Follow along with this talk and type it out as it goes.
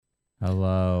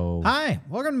Hello. Hi,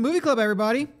 welcome to Movie Club,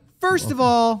 everybody. First of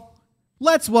all,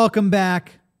 let's welcome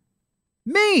back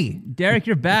me. Derek,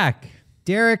 you're back.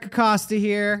 Derek Acosta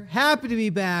here. Happy to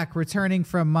be back, returning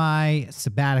from my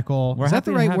sabbatical. Is that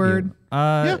the right word?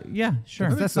 Yeah,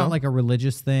 sure. That's not like a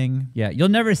religious thing. Yeah, you'll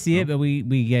never see it, but we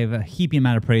gave a heaping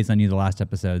amount of praise on you the last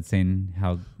episode, saying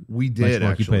how we did much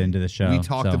work actually. you put into the show. We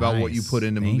talked about what you put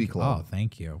into Movie Club. Oh,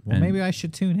 thank you. Well, maybe I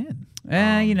should tune in.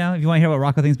 You know, if you want to hear what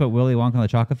Rocco thinks about Willy Wonka and the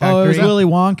Chocolate Factory. Oh, it was Willy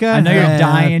Wonka? I know you're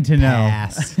dying to know.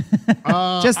 Pass.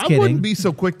 Just kidding. I wouldn't be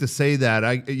so quick to say that.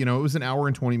 It was an hour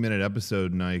and 20-minute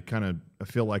episode, and I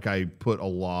feel like I put a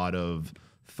lot of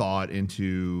thought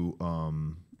into.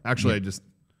 I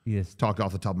just talked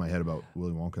off the top of my head about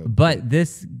Willy Wonka. But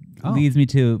this leads me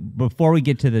to, before we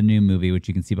get to the new movie, which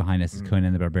you can see behind us, is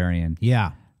Conan the Barbarian.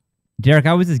 Yeah. Derek,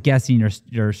 I was just guessing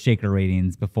your shaker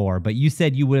ratings before, but you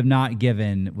said you would have not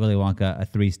given Willy Wonka a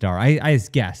 3-star. I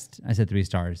just guessed. I said 3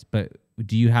 stars. But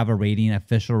do you have a rating,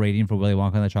 official rating for Willy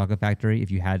Wonka and the Chocolate Factory if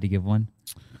you had to give one?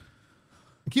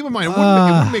 Keep in mind, it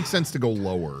wouldn't make sense to go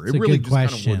lower. It really just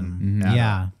kind of wouldn't.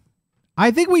 Yeah.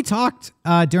 I think we talked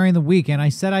during the week, and I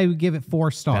said I would give it 4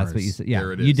 stars. That's what you said. Yeah,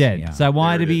 there it is. You did. Yeah. So I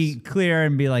wanted to be clear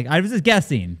and be like, I was just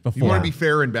guessing before. You want to be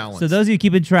fair and balanced. So those of you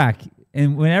keeping track,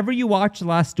 and whenever you watch The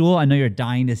Last Duel, I know you're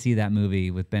dying to see that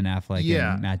movie with Ben Affleck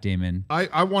and Matt Damon.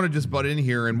 I want to just butt in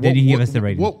here and Did you give us the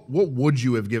rating? What would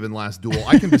you have given Last Duel?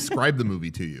 I can describe the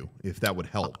movie to you if that would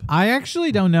help. I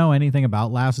actually don't know anything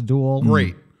about Last Duel.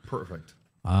 Great. Perfect.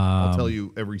 I'll tell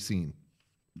you every scene.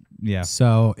 Yeah.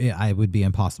 So it would be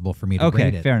impossible for me to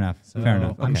rate it. Fair enough. Fair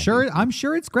enough. I'm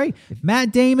sure it's great.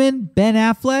 Matt Damon, Ben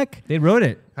Affleck. They wrote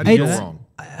it. How did you go wrong?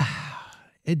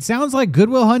 It sounds like Good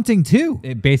Will Hunting 2.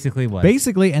 It basically was.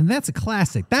 Basically, and that's a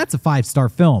classic. That's a 5-star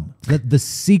film. The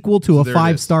sequel to a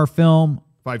 5-star film.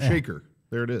 5 shaker.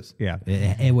 There it is. Yeah.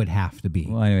 It would have to be.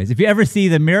 Well, anyways, if you ever see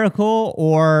The Miracle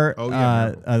or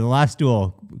The Last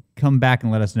Duel, come back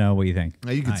and let us know what you think.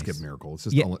 Now, you can skip Miracle. It's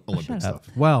just Olympic stuff.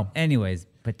 Well, anyways,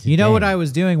 but today, you know what I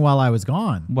was doing while I was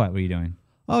gone? What were you doing?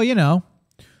 Oh,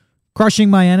 crushing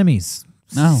my enemies.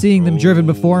 Seeing them driven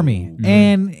before me.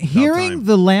 And hearing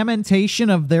the lamentation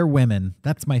of their women.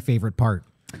 That's my favorite part.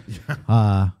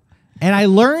 And I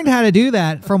learned how to do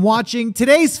that from watching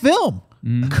today's film,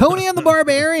 Conan the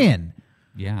Barbarian.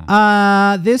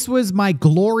 Yeah. This was my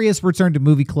glorious return to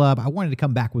Movie Club. I wanted to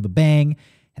come back with a bang,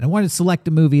 and I wanted to select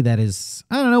a movie that is,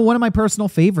 I don't know, one of my personal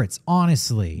favorites,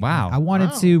 honestly. Wow. I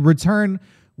wanted to return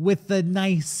with a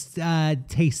nice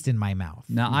taste in my mouth.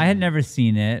 Now, I had never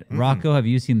seen it. Rocco, have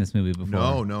you seen this movie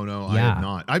before? No, I have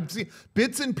not. I've seen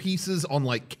bits and pieces on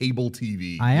like cable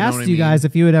TV. I asked you guys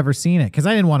if you had ever seen it, because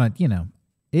I didn't want to,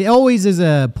 it always is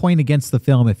a point against the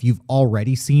film if you've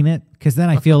already seen it, because then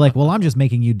I feel like, well, I'm just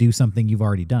making you do something you've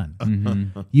already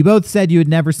done. You both said you had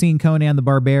never seen Conan the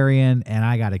Barbarian, and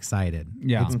I got excited.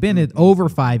 Yeah. It's been over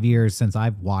 5 years since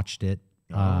I've watched it.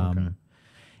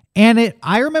 And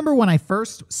I remember when I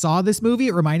first saw this movie,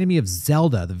 it reminded me of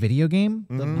Zelda, the video game,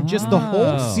 just the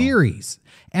whole series.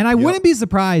 And I wouldn't be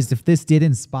surprised if this did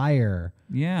inspire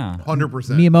 100%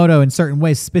 Miyamoto in certain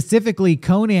ways. Specifically,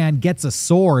 Conan gets a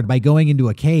sword by going into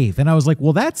a cave. And I was like,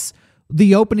 well, that's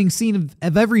the opening scene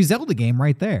of every Zelda game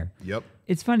right there. Yep.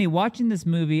 It's funny, watching this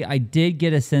movie, I did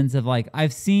get a sense of like,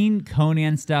 I've seen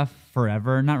Conan stuff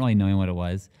forever, not really knowing what it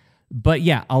was. But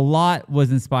yeah, a lot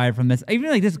was inspired from this. Even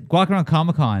like this walking around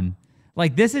Comic-Con,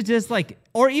 like this is just like,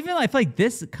 or even I feel like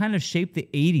this kind of shaped the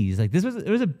 80s. Like it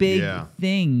was a big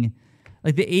thing.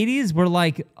 Like the 80s were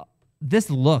like this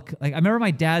look. Like I remember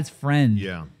my dad's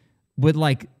friend would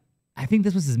like, I think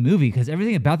this was his movie because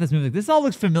everything about this movie, like, this all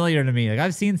looks familiar to me. Like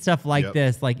I've seen stuff like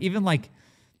this, like even like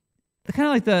kind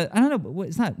of like I don't know,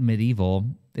 it's not medieval.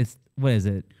 It's, what is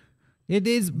it? It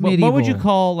is medieval. What would you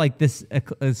call like this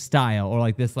style or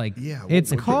like this like? Yeah,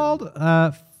 it's called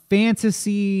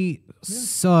fantasy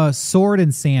sword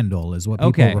and sandal is what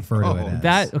people refer to it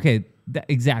as.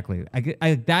 Exactly.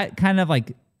 I that kind of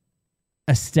like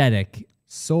aesthetic.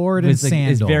 Sword and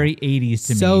sandal is very 80s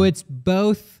to me. So it's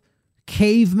both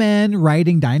cavemen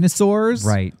riding dinosaurs,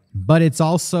 right? But it's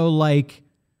also like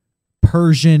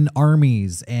Persian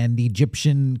armies and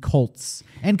Egyptian cults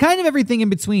and kind of everything in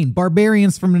between.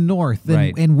 Barbarians from the north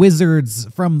and wizards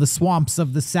from the swamps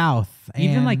of the south.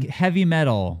 Even like Heavy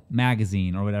Metal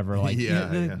magazine or whatever. Like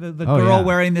the girl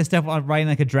wearing this stuff riding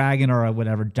like a dragon or a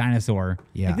whatever dinosaur.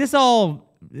 Yeah. Like this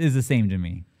all is the same to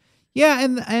me. Yeah,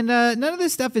 and none of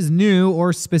this stuff is new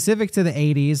or specific to the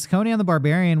 80s. Conan the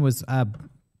Barbarian was a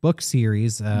book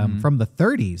series from the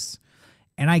 30s.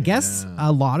 And I guess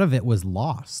a lot of it was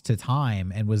lost to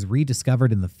time and was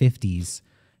rediscovered in the 50s.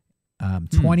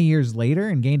 20 years later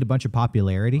and gained a bunch of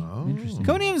popularity. Oh. Interesting.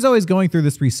 Conan is always going through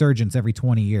this resurgence every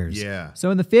 20 years. Yeah.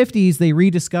 So in the 50s, they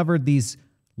rediscovered these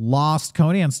lost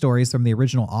Conan stories from the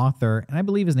original author, and I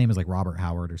believe his name is like Robert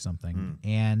Howard or something.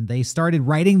 And they started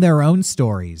writing their own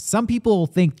stories. Some people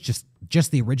think just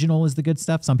the original is the good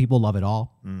stuff. Some people love it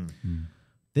all.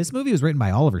 This movie was written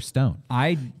by Oliver Stone.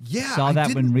 I saw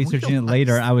that when researching it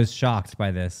later. I was shocked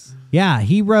by this. Yeah,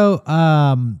 he wrote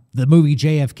the movie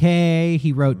JFK.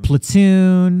 He wrote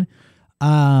Platoon.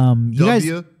 You guys,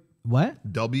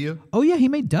 what? W? Oh yeah, he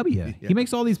made W. Yeah. He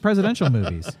makes all these presidential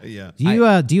movies. Yeah.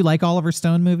 Do you like Oliver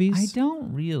Stone movies? I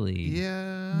don't really.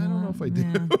 Yeah, I don't know if I do.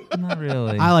 Not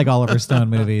really. I like Oliver Stone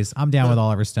movies. I'm down with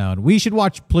Oliver Stone. We should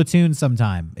watch Platoon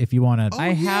sometime if you want to.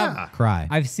 I have cry.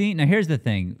 I've seen. Now here's the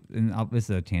thing. And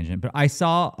this is a tangent, but I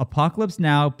saw Apocalypse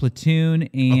Now, Platoon,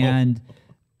 and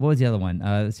what was the other one?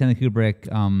 Stanley Kubrick.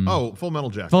 Full Metal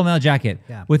Jacket. Full Metal Jacket.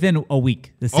 Yeah. Within a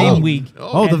week, the same week.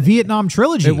 The Vietnam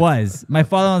trilogy. It was. My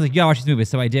father was like, "Yeah, watch this movie."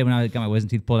 So I did. When I got my wisdom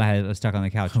teeth pulled, I was stuck on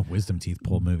the couch. Wisdom teeth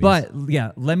pulled movies. But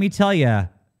yeah, let me tell you,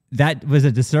 that was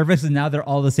a disservice, and now they're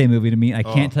all the same movie to me. I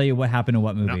can't tell you what happened to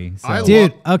what movie. So.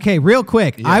 Dude, okay, real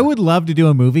quick. Yeah. I would love to do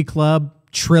a movie club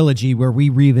trilogy where we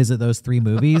revisit those 3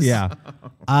 movies. Yeah.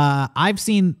 I've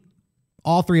seen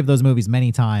all 3 of those movies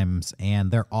many times, and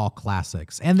they're all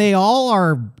classics. And they all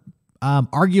are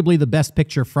arguably the best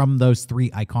picture from those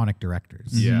 3 iconic directors.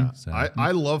 Yeah. So.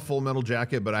 I love Full Metal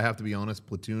Jacket, but I have to be honest,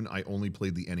 Platoon, I only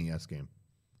played the NES game.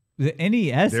 The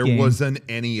NES There game? was an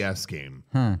NES game,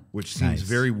 which seems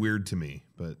very weird to me.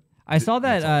 But I saw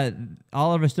that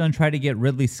Oliver Stone tried to get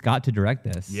Ridley Scott to direct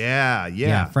this.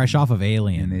 Yeah. Fresh off of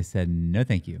Alien. And they said, no,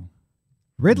 thank you.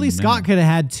 Ridley Scott could have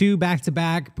had 2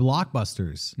 back-to-back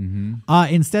blockbusters.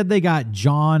 Instead, they got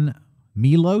John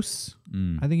Milos.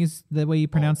 I think is the way you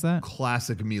pronounce that.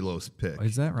 Classic Milos pick.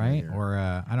 Is that right? Or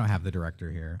I don't have the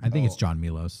director here. I think it's John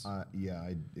Milos.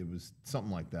 It was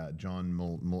something like that.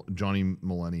 Johnny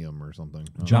Millennium or something.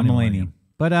 John Mulaney.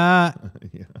 But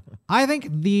I think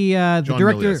the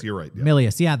director, Milius, you're right. Yeah.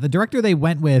 Milius, yeah, the director they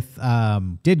went with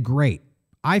did great.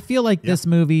 I feel like this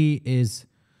movie is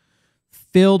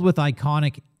filled with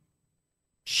iconic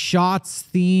shots,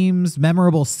 themes,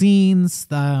 memorable scenes.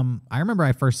 I remember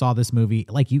I first saw this movie,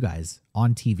 like you guys,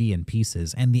 on TV in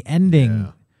pieces, and the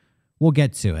ending. We'll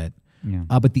get to it.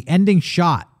 Yeah. But the ending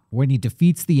shot when he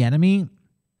defeats the enemy,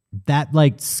 that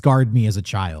like scarred me as a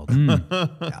child.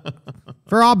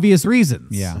 For obvious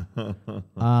reasons. Yeah.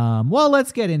 Well,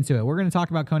 let's get into it. We're going to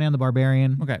talk about Conan the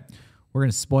Barbarian. Okay. We're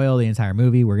going to spoil the entire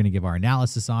movie. We're going to give our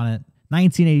analysis on it.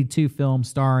 1982 film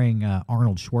starring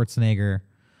Arnold Schwarzenegger.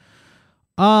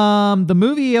 The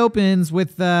movie opens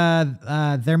with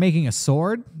they're making a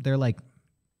sword. They're like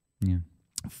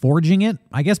forging it.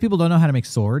 I guess people don't know how to make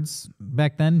swords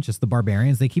back then, just the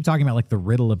barbarians. They keep talking about like the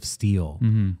riddle of steel.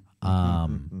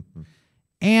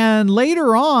 And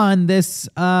later on, this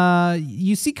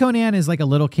you see Conan is like a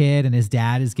little kid and his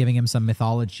dad is giving him some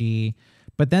mythology.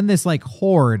 But then this like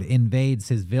horde invades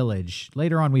his village.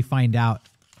 Later on, we find out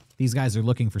these guys are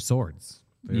looking for swords.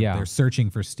 They're searching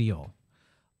for steel.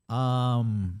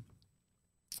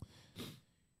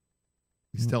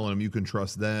 He's telling him you can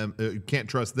trust them. Can't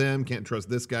trust them. Can't trust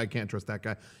this guy. Can't trust that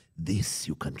guy. This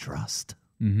you can trust.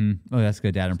 Oh, that's a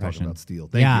good dad impression. About steel.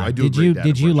 Thank you. I do.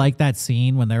 Did you like that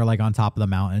scene when they're like on top of the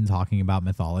mountain talking about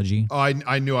mythology? Oh,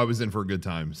 I knew I was in for a good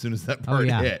time as soon as that part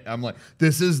hit. I'm like,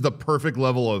 this is the perfect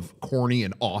level of corny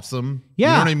and awesome. Yeah,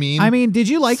 you know what I mean. I mean, did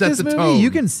you like this movie? Tone. You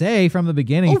can say from the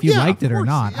beginning if you liked it or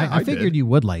not. Yeah, I figured you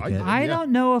would like it. I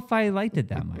don't know if I liked it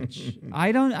that much. I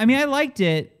liked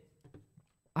it.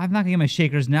 I'm not gonna get my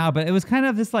shakers now, but it was kind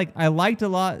of this like I liked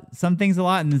some things a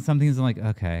lot, and then some things I'm like,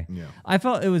 okay. Yeah. I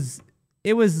felt it was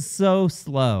so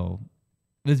slow.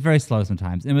 It was very slow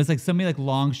sometimes. It was like so many like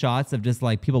long shots of just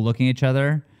like people looking at each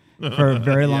other for a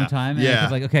very long time. And it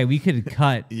was like, okay, we could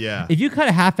cut. If you cut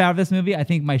a half hour of this movie, I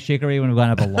think my shaker rate would have gone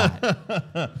up a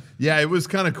lot. Yeah, it was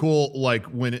kind of cool. Like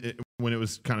when it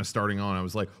was kind of starting on, I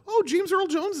was like, oh, James Earl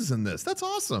Jones is in this. That's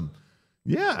awesome.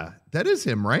 Yeah, that is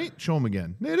him, right? Show him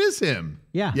again. It is him.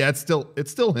 Yeah. Yeah, it's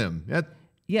still him.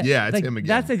 Yeah, it's him again.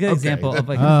 That's a good example of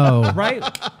like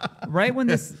right when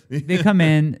they come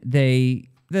in,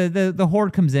 the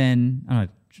horde comes in. I don't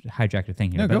know, hijack your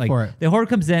thing here. No, but go like, for it. The horde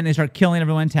comes in, they start killing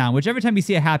everyone in town, which every time you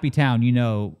see a happy town, you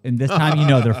know, and this time you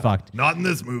know they're fucked. Not in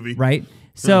this movie. Right?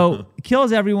 So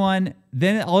kills everyone.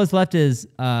 Then all that's left is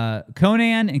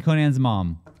Conan and Conan's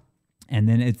mom. And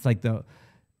then it's like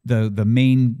the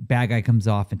main bad guy comes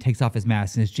off and takes off his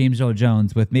mask, and it's James Earl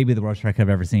Jones with maybe the worst haircut I've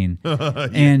ever seen.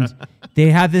 And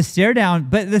they have this stare down,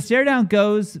 but the stare down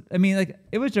goes, I mean, like,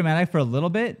 it was dramatic for a little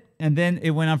bit, and then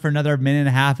it went on for another minute and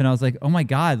a half, and I was like, oh my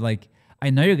God, like, I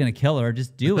know you're going to kill her,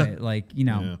 just do it. Like, you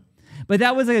know. Yeah. But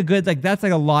that was like a good, like, that's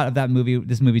like a lot of that movie.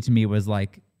 This movie to me was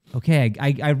like, okay,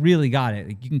 I really got it.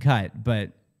 Like, you can cut,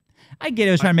 but I get it.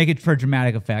 I was trying to make it for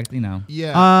dramatic effect, you know.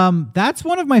 Yeah. That's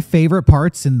one of my favorite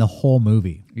parts in the whole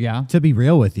movie. Yeah. To be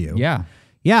real with you. Yeah.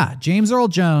 Yeah. James Earl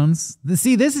Jones.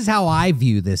 See, this is how I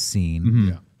view this scene. Mm-hmm.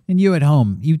 Yeah. And you at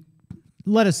home, you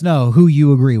let us know who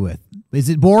you agree with. Is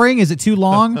it boring? Is it too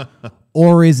long?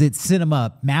 Or is it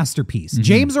cinema masterpiece? Mm-hmm.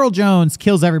 James Earl Jones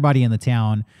kills everybody in the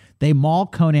town. They maul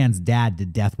Conan's dad to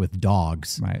death with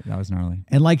dogs. Right, that was gnarly.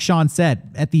 And like Sean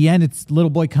said, at the end, it's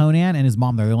little boy Conan and his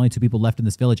mom. They're the only two people left in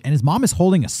this village. And his mom is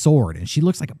holding a sword, and she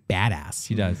looks like a badass.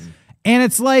 She does. And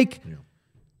it's like,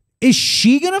 is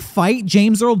she going to fight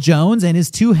James Earl Jones and his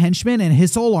two henchmen and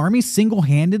his whole army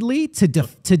single-handedly to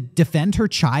defend her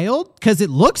child? Because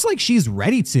it looks like she's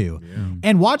ready to. Yeah.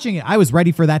 And watching it, I was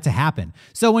ready for that to happen.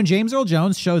 So when James Earl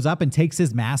Jones shows up and takes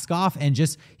his mask off and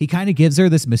just, he kind of gives her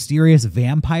this mysterious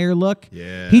vampire look.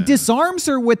 Yeah. He disarms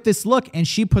her with this look, and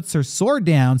she puts her sword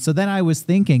down. So then I was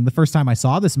thinking, the first time I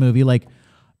saw this movie, like,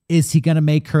 is he going to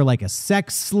make her like a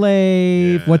sex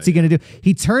slave? What's he going to do?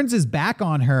 He turns his back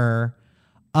on her.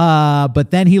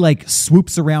 But then he like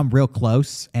swoops around real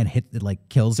close and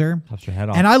kills her. Pops her head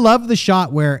off. And I love the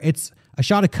shot where it's a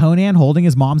shot of Conan holding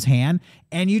his mom's hand,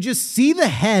 and you just see the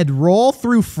head roll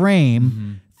through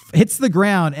frame, hits the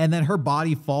ground, and then her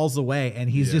body falls away, and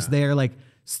he's just there like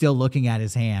still looking at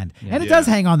his hand. Yeah. And it does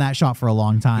hang on that shot for a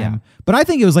long time. Yeah. But I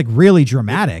think it was like really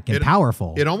dramatic and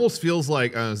powerful. It almost feels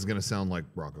like, this is going to sound like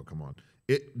Rocco, come on.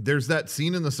 There's that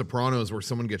scene in The Sopranos where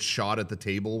someone gets shot at the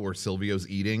table where Silvio's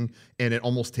eating, and it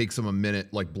almost takes him a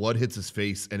minute. Like, blood hits his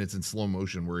face, and it's in slow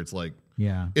motion where it's like,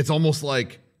 it's almost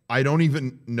like I don't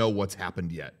even know what's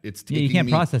happened yet. It's taking you can't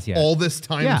me process yet. all this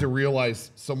time to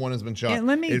realize someone has been shot. And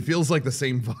let me it feels like the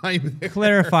same vibe there.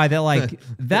 Clarify that, like,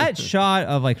 that shot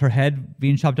of like her head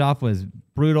being chopped off was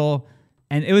brutal.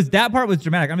 And it was, that part was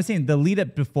dramatic. I'm just saying the lead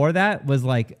up before that was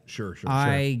like, sure.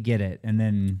 I get it. And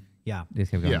then they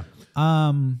just kept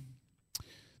going.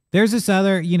 There's this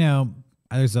other,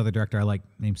 there's another director I like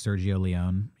named Sergio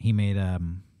Leone. He made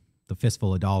The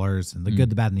Fistful of Dollars and The Good,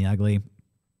 the Bad, and the Ugly.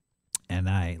 And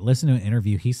I listened to an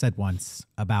interview he said once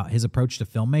about his approach to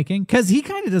filmmaking, because he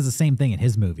kind of does the same thing in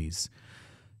his movies.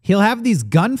 He'll have these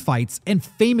gunfights, and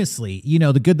famously,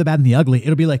 The Good, the Bad, and the Ugly,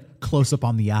 it'll be like close up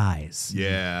on the eyes.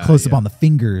 Yeah. Close up on the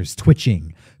fingers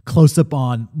twitching. Close up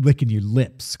on licking your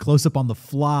lips. Close up on the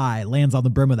fly lands on the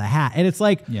brim of the hat. And it's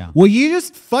like, will you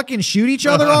just fucking shoot each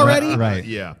other already? Right.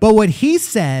 Yeah. But what he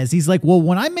says, he's like, well,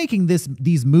 when I'm making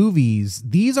these movies,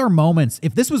 these are moments.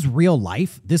 If this was real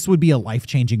life, this would be a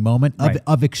life-changing moment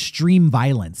of extreme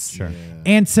violence. Sure. Yeah.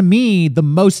 And to me, the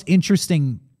most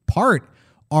interesting part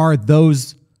are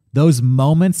those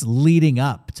moments leading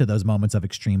up to those moments of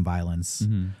extreme violence.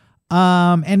 Mm-hmm.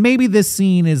 And maybe this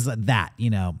scene is that,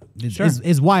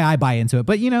 is why I buy into it.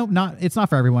 But, it's not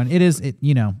for everyone. It is,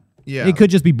 it could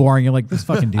just be boring. You're like, this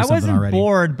fucking do something already. I wasn't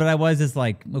bored, but I was just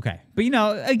like, okay. But,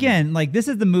 again, like, this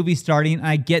is the movie starting.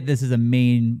 I get this is a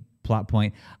main plot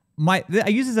point. I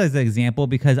use this as an example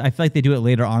because I feel like they do it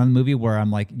later on in the movie where I'm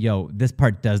like, yo, this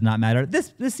part does not matter.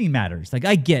 This scene matters. Like,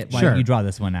 I get why you draw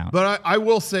this one out. But I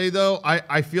will say, though,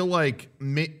 I feel like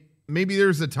maybe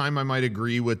there's a time I might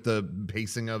agree with the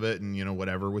pacing of it and,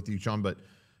 whatever with you, Sean. But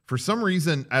for some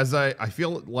reason, as I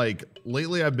feel like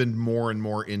lately I've been more and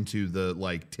more into the,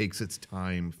 like, takes its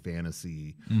time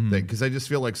fantasy thing. Because I just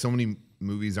feel like so many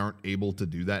movies aren't able to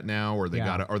do that now, or they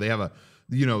have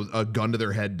a gun to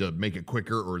their head to make it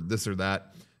quicker or this or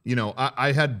that.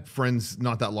 I had friends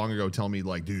not that long ago tell me,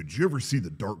 like, dude, did you ever see The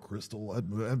Dark Crystal?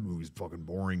 That movie's fucking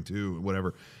boring too,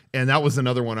 whatever. And that was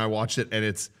another one I watched it, and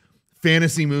it's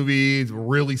fantasy movie, it's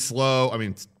really slow. I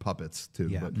mean, it's puppets too.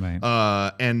 Yeah, but,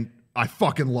 right. And I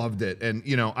fucking loved it. And,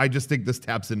 I just think this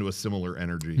taps into a similar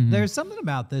energy. Mm-hmm. There's something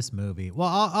about this movie. Well,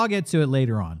 I'll get to it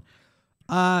later on.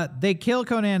 They kill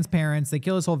Conan's parents. They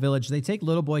kill his whole village. They take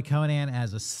little boy Conan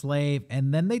as a slave,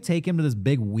 and then they take him to this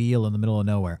big wheel in the middle of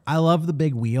nowhere. I love the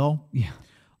big wheel. Yeah.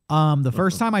 The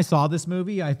first time I saw this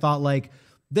movie, I thought, like,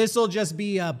 this will just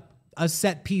be a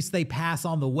set piece they pass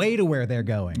on the way to where they're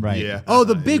going. Right. Yeah. Oh,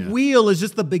 the big wheel is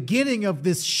just the beginning of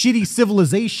this shitty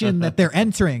civilization that they're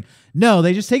entering. No,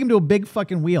 they just take him to a big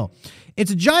fucking wheel.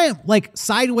 It's a giant, like,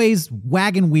 sideways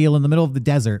wagon wheel in the middle of the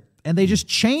desert, and they just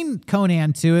chain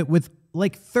Conan to it with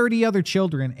like 30 other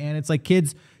children, and it's like,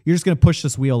 kids, you're just going to push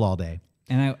this wheel all day.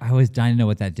 And I was dying to know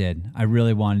what that did. I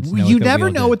really wanted to know. You never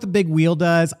know what the big wheel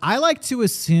does. I like to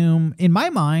assume, in my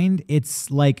mind, it's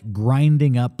like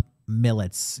grinding up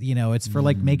millets. You know, it's for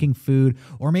like making food,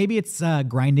 or maybe it's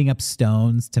grinding up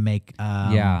stones to make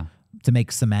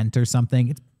cement or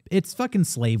something. It's fucking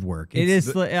slave work.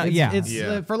 It's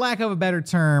for lack of a better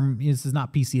term, this is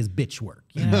not PC, it's bitch work.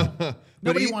 You know,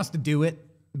 nobody wants to do it.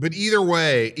 But either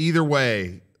way,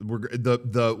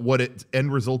 what its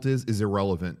end result is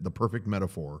irrelevant. The perfect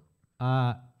metaphor.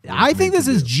 I think this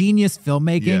is genius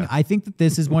filmmaking. Yeah. I think that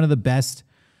this is one of the best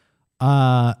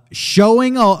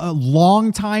showing a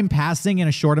long time passing in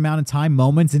a short amount of time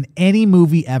moments in any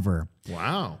movie ever.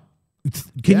 Wow.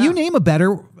 Can you name a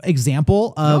better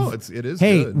example of? No, it is.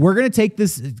 Hey, good. We're gonna take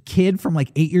this kid from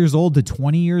like 8 years old to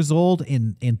 20 years old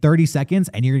in 30 seconds,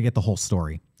 and you're gonna get the whole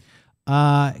story.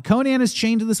 Conan is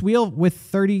chained to this wheel with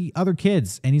 30 other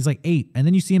kids, and he's like 8, and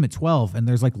then you see him at 12, and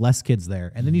there's like less kids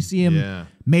there, and then you see him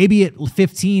maybe at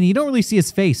 15. You don't really see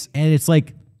his face, and it's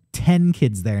like 10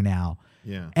 kids there now.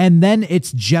 Yeah, and then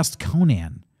it's just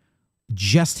Conan.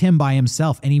 Just him by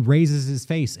himself, and he raises his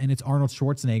face, and it's Arnold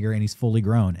Schwarzenegger, and he's fully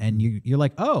grown, and you're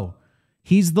like, oh,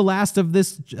 he's the last of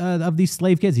these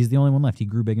slave kids. He's the only one left. He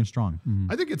grew big and strong.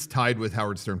 I think it's tied with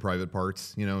Howard Stern Private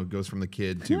Parts. You know, it goes from the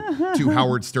kid to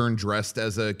Howard Stern dressed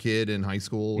as a kid in high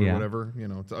school or whatever. You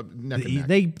know, it's neck and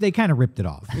neck. They kind of ripped it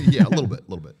off. Yeah, a little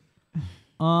bit.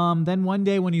 Then one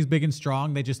day when he's big and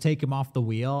strong, they just take him off the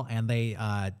wheel, and they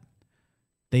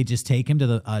just take him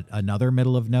to another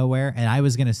middle of nowhere. And I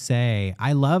was going to say,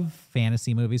 I love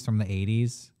fantasy movies from the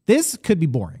 80s. This could be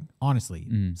boring, honestly.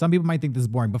 Some people might think this is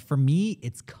boring, but for me,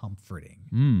 it's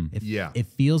comforting. It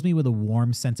fills me with a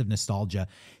warm sense of nostalgia.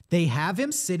 They have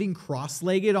him sitting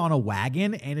cross-legged on a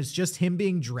wagon, and it's just him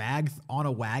being dragged on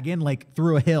a wagon, like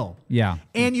through a hill. Yeah.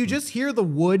 And you just hear the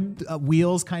wood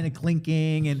wheels kind of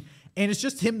clinking, and it's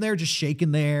just him there just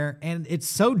shaking there. And it's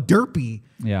so derpy.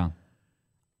 Yeah.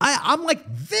 I'm like,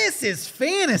 this is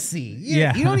fantasy.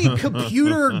 You don't need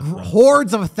computer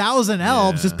hordes of 1,000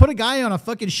 elves. Just put a guy on a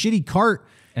fucking shitty cart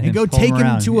and go take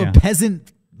him to a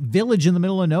peasant village in the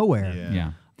middle of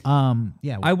nowhere.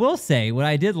 I will say what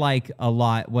I did like a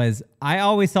lot was I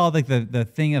always saw like the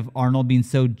thing of Arnold being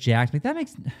so jacked. Like that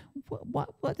makes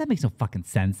that makes no fucking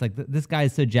sense. Like this guy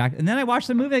is so jacked. And then I watched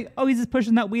the movie. Like, oh, he's just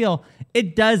pushing that wheel.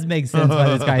 It does make sense why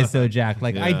this guy is so jacked.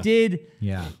 Like I did.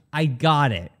 Yeah. I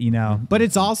got it. You know. But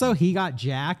it's also he got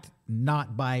jacked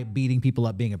not by beating people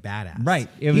up being a badass. Right.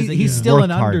 He's still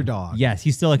an underdog. Yes.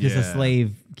 He's still like just a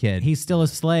slave kid. He's still a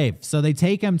slave. So they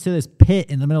take him to this pit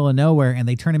in the middle of nowhere and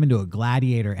they turn him into a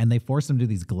gladiator and they force him to do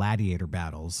these gladiator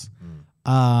battles.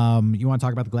 You want to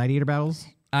talk about the gladiator battles?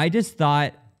 I just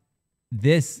thought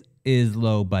this is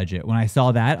low budget. When I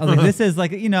saw that, I was like, this is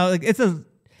like, you know, like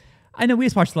I know we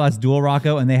just watched the last Duel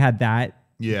Rocco and they had that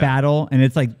battle and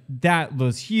it's like, that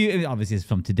was huge. I mean, obviously it's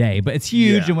from today, but it's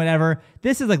huge and whatever.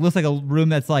 This is like, looks like a room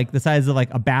that's like the size of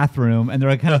like a bathroom and they're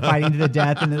like kind of fighting to the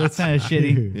death and it looks kind of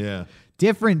shitty. Yeah.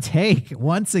 Different take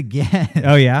once again.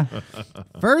 Oh, yeah?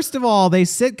 First of all, they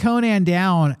sit Conan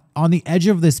down on the edge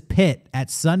of this pit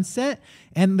at sunset,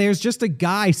 and there's just a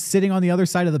guy sitting on the other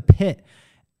side of the pit,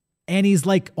 and he's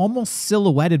like almost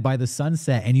silhouetted by the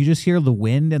sunset, and you just hear the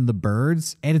wind and the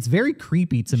birds, and it's very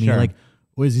creepy to me. Sure. Like,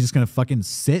 what, is he just going to fucking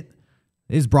sit?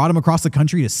 They just brought him across the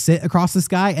country to sit across this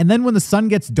guy, and then when the sun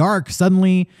gets dark,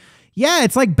 suddenly,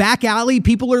 it's like back alley.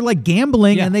 People are like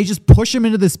gambling, and they just push him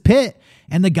into this pit.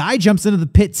 And the guy jumps into the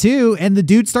pit too, and the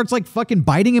dude starts like fucking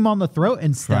biting him on the throat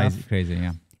and stuff. Crazy,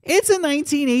 yeah. It's a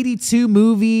 1982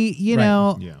 movie, you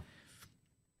know. Yeah.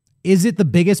 Is it the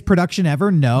biggest production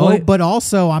ever? No. But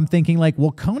also I'm thinking like,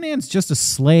 well, Conan's just a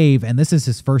slave and this is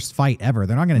his first fight ever.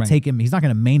 They're not going to take him. He's not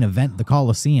going to main event the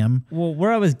Coliseum. Well,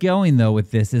 where I was going though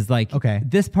with this is like,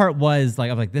 this part was like,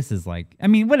 I was like, this is like, I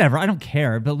mean, whatever. I don't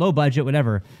care, but low budget,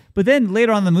 whatever. But then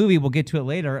later on in the movie, we'll get to it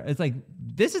later. It's like,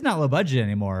 this is not low budget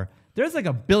anymore. There's like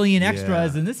 1 billion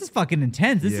extras, and this is fucking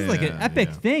intense. This is like an epic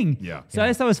thing. Yeah. So I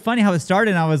just thought it was funny how it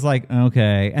started, and I was like,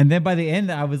 okay. And then by the end,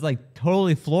 I was like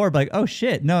totally floored, like, oh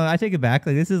shit, no, I take it back.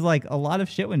 Like this is like a lot of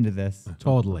shit went into this.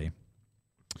 Totally.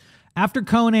 After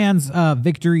Conan's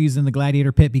victories in the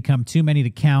gladiator pit become too many to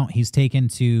count, he's taken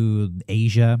to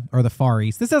Asia or the Far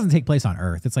East. This doesn't take place on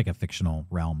Earth. It's like a fictional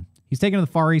realm. He's taken to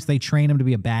the Far East. They train him to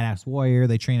be a badass warrior.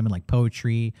 They train him in like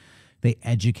poetry. They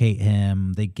educate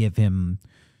him. They give him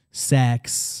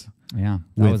sex. Yeah,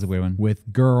 that was a weird one.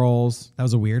 With girls. That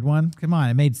was a weird one. Come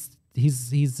on,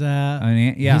 he's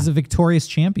a victorious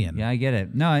champion. Yeah, I get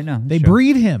it. No, I know. They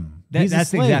breed him. That's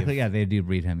exactly, they do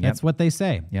breed him. Yep. That's what they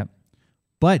say. Yep.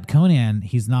 But Conan,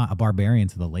 he's not a barbarian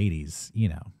to the ladies, you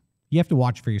know. You have to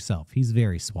watch for yourself. He's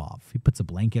very suave. He puts a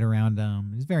blanket around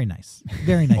him. He's very nice.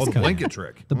 Very nice. The blanket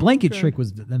trick. The blanket trick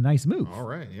was a nice move. All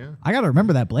right, yeah. I got to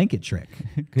remember that blanket trick.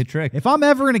 Good trick. If I'm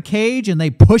ever in a cage and they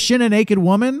push in a naked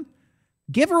woman,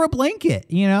 give her a blanket,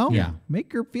 Yeah.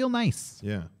 Make her feel nice.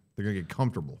 Yeah, they're going to get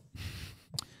comfortable.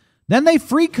 Then they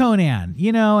free Conan,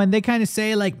 and they kind of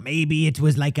say, like, maybe it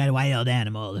was like a wild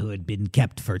animal who had been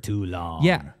kept for too long.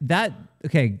 Yeah,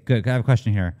 okay, good. I have a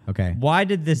question here. Okay. Why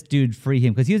did this dude free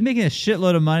him? Because he was making a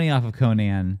shitload of money off of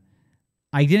Conan.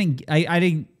 I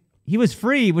didn't, he was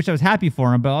free, which I was happy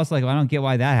for him, but also like, I don't get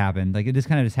why that happened. Like, it just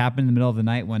kind of happened in the middle of the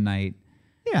night one night.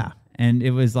 Yeah. And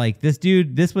it was like, this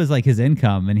was like his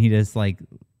income, and he just like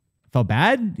felt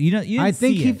bad. I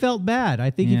think he felt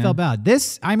bad. He felt bad.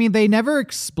 They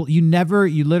never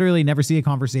you literally never see a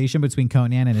conversation between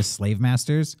Conan and his slave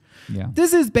masters. Yeah.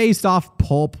 This is based off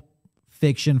pulp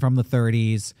fiction from the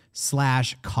 30s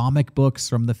 / comic books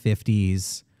from the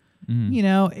 50s.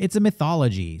 It's a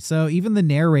mythology. So even the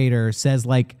narrator says,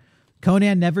 like,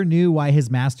 Conan never knew why his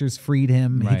masters freed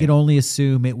him. Right. He could only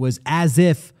assume it was as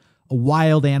if a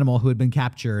wild animal who had been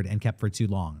captured and kept for too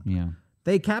long. Yeah.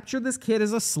 They captured this kid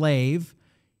as a slave.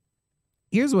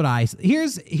 Here's my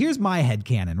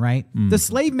headcanon, right? The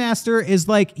slave master is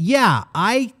like, yeah,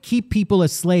 I keep people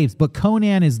as slaves, but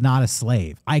Conan is not a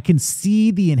slave. I can see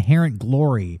the inherent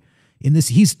glory in this.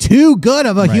 He's too good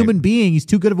of a human being. He's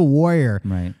too good of a warrior.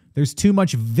 Right. There's too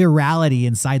much virality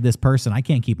inside this person. I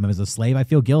can't keep him as a slave. I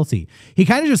feel guilty. He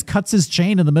kind of just cuts his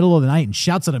chain in the middle of the night and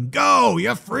shouts at him, "Go,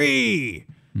 you're free.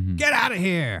 Get out of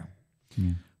here."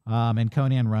 Yeah. And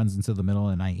Conan runs into the middle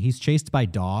of the night. He's chased by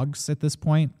dogs at this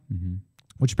point,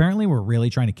 which apparently were really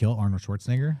trying to kill Arnold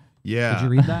Schwarzenegger. Yeah. Did you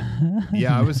read that?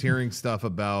 Yeah, I was hearing stuff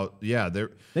about,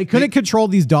 they couldn't control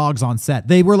these dogs on set.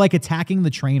 They were like attacking the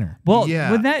trainer. Well,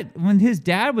 when his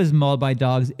dad was mauled by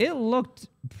dogs, it looked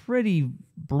pretty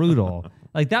brutal.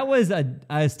 Like, that was a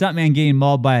stuntman getting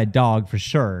mauled by a dog for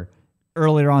sure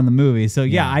earlier on in the movie. So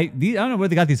I don't know where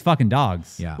they got these fucking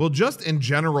dogs. Yeah. Well, just in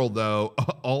general though,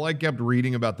 all I kept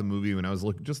reading about the movie when I was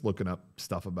looking up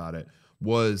stuff about it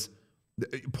was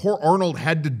poor Arnold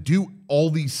had to do all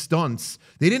these stunts.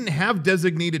 They didn't have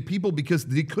designated people because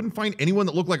they couldn't find anyone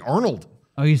that looked like Arnold.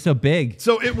 Oh, he's so big.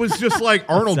 So it was just like,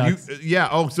 Arnold, so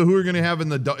who are we going to have in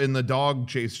the dog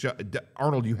chase shot?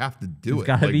 Arnold, you have to do it. It's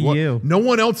got to be you. No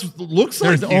one else looks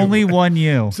like you. There's only one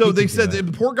you. So they said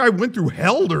the poor guy went through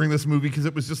hell during this movie because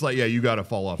it was just like, you got to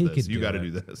fall off this. You got to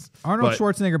do this. Arnold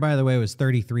Schwarzenegger, by the way, was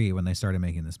 33 when they started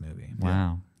making this movie.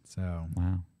 Wow. So,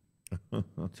 wow.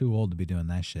 Too old to be doing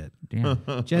that shit.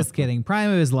 Damn. Just kidding.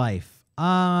 Prime of his life.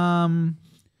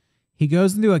 He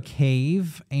goes into a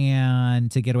cave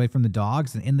and to get away from the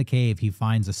dogs, and in the cave he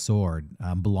finds a sword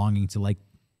belonging to like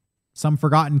some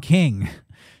forgotten king,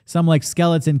 some like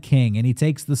skeleton king, and he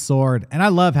takes the sword. And I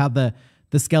love how the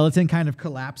skeleton kind of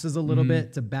collapses a little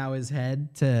bit to bow his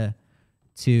head to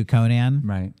Conan.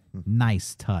 Right.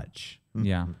 Nice touch.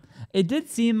 Yeah. It did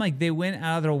seem like they went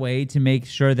out of their way to make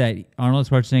sure that Arnold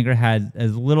Schwarzenegger had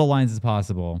as little lines as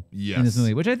possible in this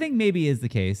movie, which I think maybe is the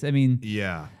case. I mean,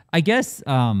 I guess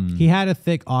he had a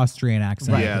thick Austrian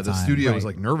accent. Yeah, the studio was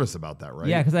like nervous about that, right?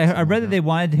 Yeah, because I read that they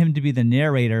wanted him to be the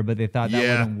narrator, but they thought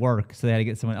that wouldn't work, so they had to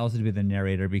get someone else to be the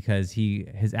narrator because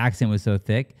his accent was so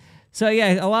thick. So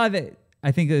yeah, a lot of it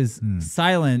I think is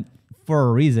silent for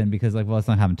a reason because let's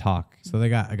not have him talk. So they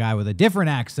got a guy with a different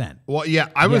accent. Well, yeah,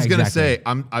 I was gonna say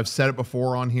I've said it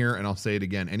before on here, and I'll say it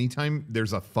again. Anytime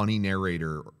there's a funny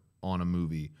narrator on a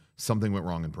movie, something went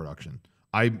wrong in production.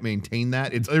 I maintain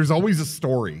that. There's always a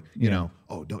story, you know.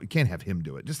 Oh, you can't have him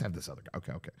do it. Just have this other guy.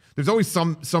 Okay. There's always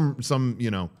some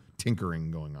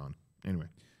tinkering going on. Anyway.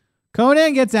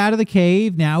 Conan gets out of the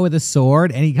cave now with a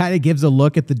sword, and he kind of gives a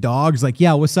look at the dogs like,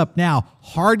 yeah, what's up now?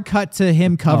 Hard cut to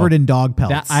him covered in dog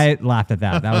pelts. I laughed at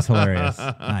that. That was hilarious.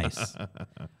 Nice.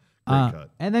 Great cut.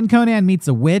 And then Conan meets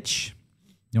a witch.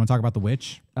 You want to talk about the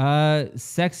witch?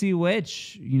 Sexy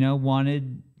witch,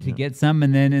 wanted to get some,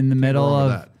 and then in the middle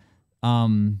of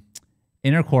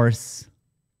intercourse,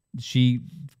 she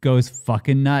goes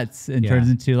fucking nuts and turns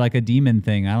into like a demon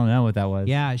thing. I don't know what that was.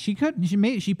 Yeah, she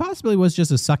possibly was just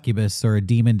a succubus or a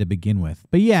demon to begin with.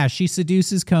 But yeah, she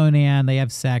seduces Conan, they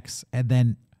have sex, and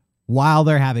then while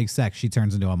they're having sex, she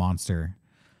turns into a monster.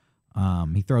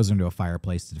 He throws her into a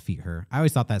fireplace to defeat her. I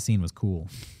always thought that scene was cool.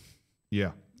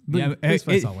 Yeah. Yeah, I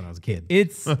saw when I was a kid.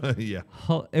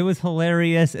 It was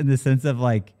hilarious in the sense of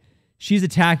like she's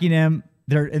attacking him.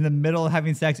 They're in the middle of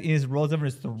having sex, and he just rolls over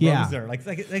and just throws her. Like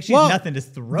she's nothing,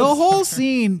 just throws her. The whole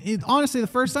scene, honestly, the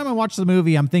first time I watched the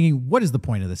movie, I'm thinking, what is the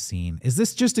point of this scene? Is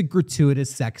this just a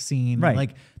gratuitous sex scene? Right.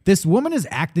 Like, this woman is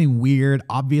acting weird,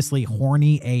 obviously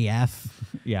horny AF.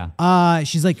 Yeah.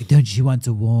 She's like, don't you want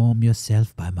to warm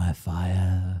yourself by my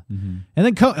fire? And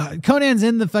then Conan's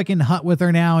in the fucking hut with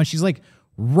her now, and she's like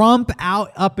rump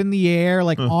out up in the air,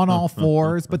 like on all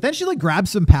fours. But then she like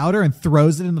grabs some powder and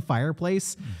throws it in the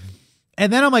fireplace.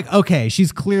 And then I'm like, okay,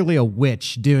 she's clearly a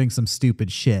witch doing some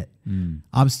stupid shit.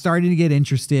 I'm starting to get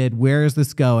interested. Where is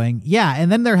this going? Yeah,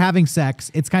 and then they're having sex.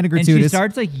 It's kind of gratuitous. And she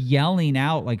starts like yelling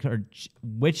out like her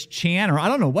witch chant, or I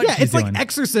don't know what she's doing. Like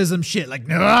exorcism shit, like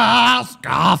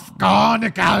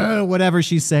whatever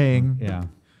she's saying. Yeah.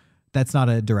 That's not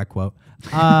a direct quote.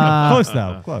 Close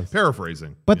though. Close.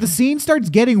 Paraphrasing. But the scene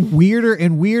starts getting weirder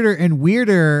and weirder and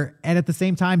weirder. And at the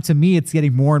same time, to me, it's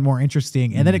getting more and more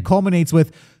interesting. And then it culminates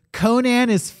with Conan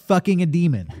is fucking a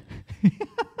demon.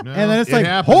 No, and then it's like,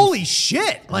 happens. holy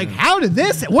shit. Like, how did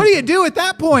this? What do you do at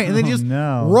that point? And then he just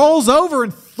rolls over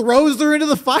and throws her into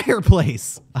the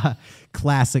fireplace.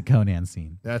 Classic Conan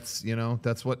scene. That's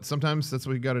sometimes that's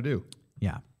what you got to do.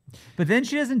 Yeah. But then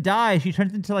she doesn't die. She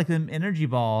turns into like an energy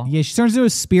ball. Yeah, she turns into a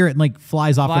spirit and like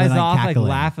flies off like cackling.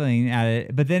 laughing at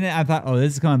it. But then I thought, oh,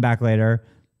 this is coming back later.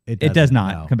 It does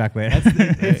not come back later.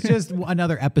 It's just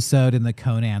another episode in the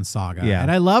Conan saga. Yeah. And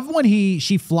I love when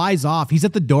she flies off. He's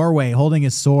at the doorway holding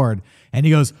his sword and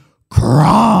he goes,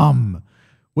 Crom,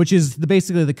 which is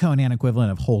basically the Conan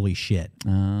equivalent of holy shit.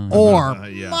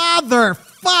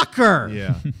 Motherfucker.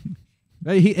 Yeah.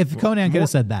 If Conan could have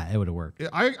said that, it would have worked.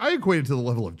 I equate it to the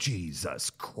level of Jesus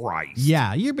Christ.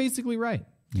 Yeah, you're basically right.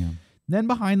 Yeah. Then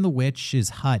behind the witch's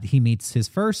hut, he meets his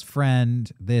first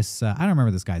friend. I don't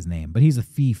remember this guy's name, but he's a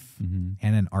thief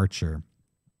and an archer.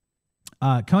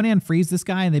 Conan frees this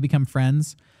guy and they become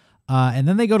friends. And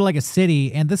then they go to like a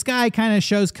city, and this guy kind of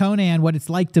shows Conan what it's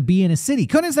like to be in a city.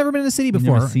 Conan's never been in a city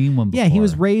before. Never seen one before. Yeah, he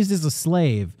was raised as a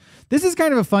slave. This is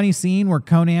kind of a funny scene where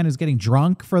Conan is getting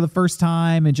drunk for the first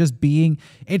time and just being.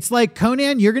 It's like,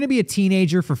 Conan, you're going to be a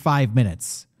teenager for 5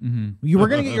 minutes. We're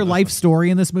going to get your life story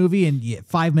in this movie in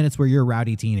 5 minutes where you're a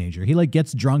rowdy teenager. He like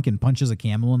gets drunk and punches a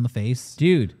camel in the face.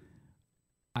 Dude.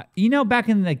 Back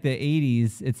in like the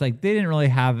 80s, it's like they didn't really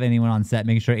have anyone on set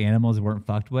making sure animals weren't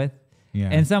fucked with. Yeah.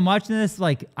 And so I'm watching this,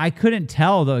 like, I couldn't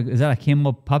tell, though, is that a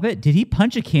camel puppet? Did he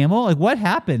punch a camel? Like, what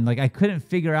happened? Like, I couldn't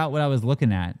figure out what I was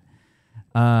looking at.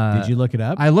 Did you look it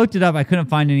up? I looked it up. I couldn't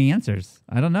find any answers.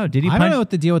 I don't know. Did he I don't know what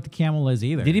the deal with the camel is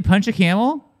either. Did he punch a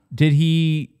camel? Did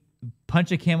he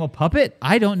punch a camel puppet?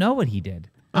 I don't know what he did.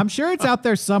 I'm sure it's out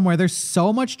there somewhere. There's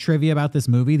so much trivia about this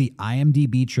movie. The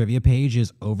IMDb trivia page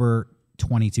is over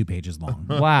 22 pages long.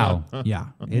 Wow. Yeah.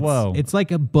 Whoa. It's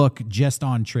like a book just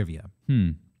on trivia.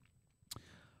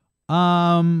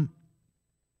 What's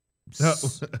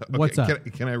up?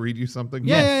 Can I read you something?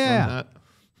 Yeah.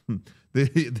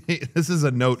 This is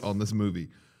a note on this movie.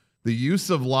 The use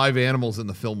of live animals in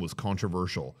the film was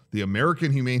controversial. The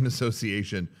American Humane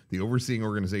Association, the overseeing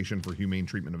organization for humane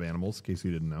treatment of animals, in case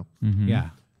you didn't know,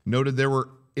 noted there were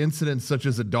incidents such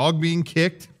as a dog being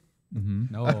kicked,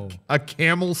 a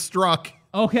camel struck,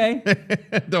 okay,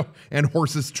 and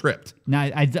horses tripped. Now,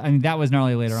 I mean, that was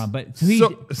gnarly later on, but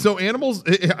so animals.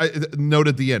 Note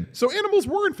at the end. So animals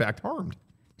were in fact harmed.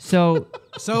 So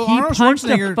he Arnold punched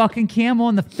Schwarzenegger- a fucking camel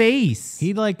in the face.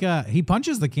 He he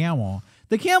punches the camel.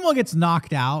 The camel gets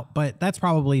knocked out, but that's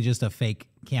probably just a fake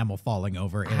camel falling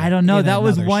over. I don't know. That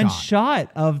was one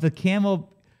shot of the camel.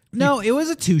 No, it was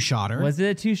a two-shotter. Was it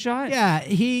a two-shot? Yeah,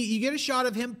 you get a shot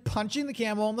of him punching the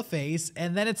camel in the face,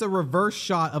 and then it's a reverse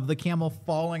shot of the camel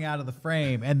falling out of the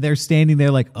frame, and they're standing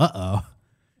there like, uh-oh.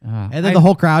 And then the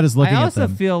whole crowd is looking at them. I also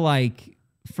feel like,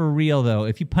 for real though,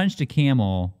 if you punched a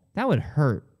camel, that would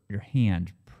hurt your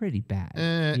hand pretty bad.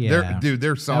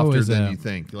 They're softer than you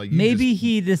think. Like maybe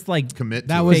he just like commit.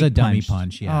 That was a dummy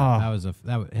punch. Yeah,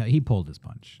 he pulled his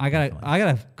punch. I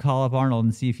gotta call up Arnold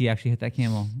and see if he actually hit that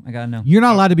camel. I gotta know. You're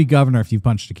not allowed to be governor if you've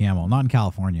punched a camel. Not in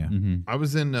California. I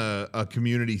was in a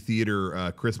community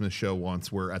theater Christmas show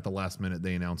once where at the last minute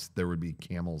they announced there would be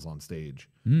camels on stage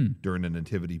during the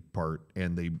nativity part,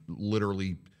 and they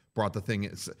literally brought the thing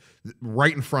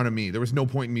right in front of me. There was no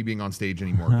point in me being on stage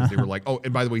anymore because they were like, "Oh,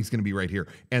 and by the way, he's going to be right here."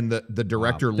 And the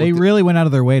director, they really went out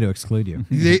of their way to exclude you.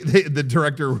 The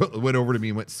director went over to me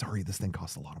and went, "Sorry, this thing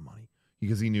costs a lot of money,"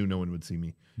 because he knew no one would see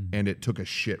me, and it took a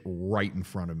shit right in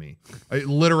front of me.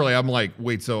 I'm like,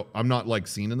 "Wait, so I'm not like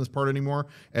seen in this part anymore?"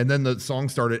 And then the song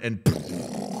started, and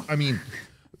I mean,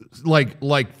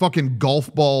 like fucking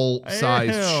golf ball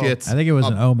sized shits. I think it was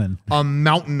an omen. A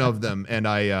mountain of them, and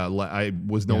I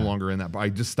was no longer in that. But I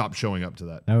just stopped showing up to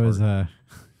that. That was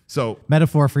so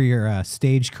metaphor for your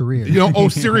stage career.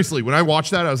 Seriously, when I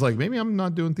watched that, I was like, maybe I'm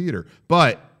not doing theater.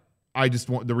 But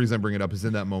the reason I bring it up is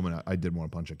in that moment I did want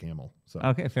to punch a camel. So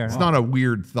okay, fair. It's not a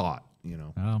weird thought. you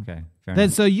know. Okay. Fair Then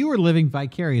enough. so you were living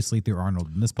vicariously through Arnold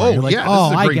in this part. Oh, You're like, yeah. oh,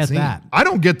 this is a I great get scene. that. I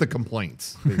don't get the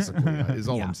complaints, basically, is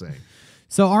all Yeah. I'm saying.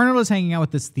 So Arnold is hanging out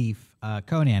with this thief.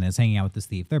 Conan is hanging out with this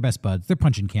thief. They're best buds. They're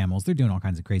punching camels. They're doing all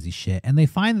kinds of crazy shit. And they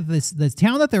find that this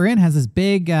town that they're in has this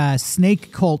big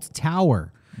snake cult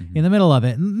tower in the middle of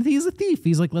it. And he's a thief.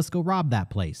 He's like, let's go rob that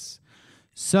place.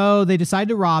 So they decide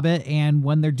to rob it. And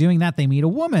when they're doing that, they meet a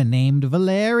woman named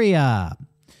Valeria.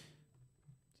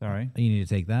 Sorry. You need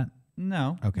to take that.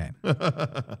 No. Okay.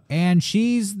 And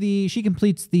she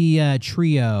completes the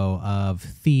trio of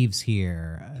thieves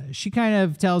here. She kind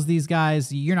of tells these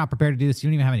guys, you're not prepared to do this. You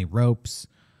don't even have any ropes.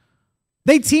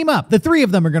 They team up. The three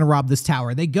of them are going to rob this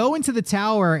tower. They go into the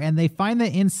tower and they find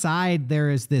that inside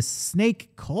there is this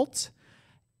snake cult.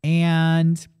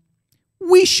 And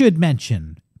we should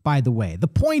mention, by the way, the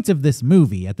point of this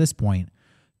movie at this point,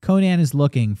 Conan is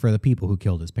looking for the people who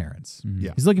killed his parents.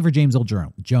 Yeah. He's looking for James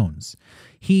Earl Jones.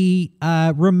 He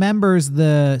remembers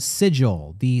the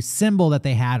sigil, the symbol that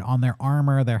they had on their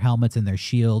armor, their helmets, and their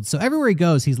shields. So everywhere he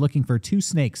goes, he's looking for two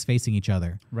snakes facing each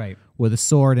other. Right. With a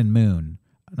sword and moon.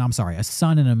 No, I'm sorry, a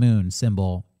sun and a moon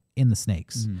symbol in the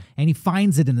snakes. And he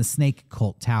finds it in the snake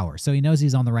cult tower. So he knows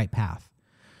he's on the right path.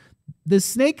 The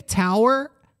snake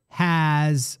tower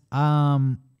has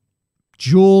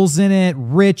jewels in it,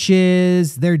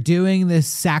 riches. They're doing this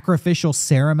sacrificial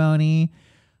ceremony.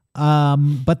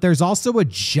 But there's also a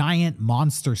giant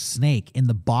monster snake in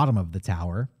the bottom of the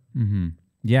tower.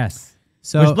 Yes.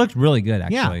 So Which looked really good,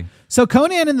 actually. yeah. So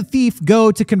Conan and the thief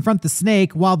go to confront the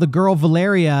snake while the girl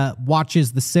Valeria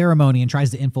watches the ceremony and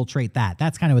tries to infiltrate that.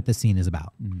 That's kind of what this scene is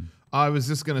about. I was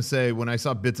just going to say, when I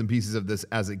saw bits and pieces of this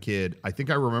as a kid, I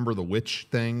think I remember the witch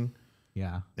thing.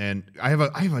 Yeah. And I have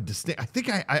a distinct, I think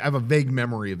I have a vague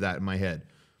memory of that in my head.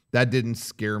 That didn't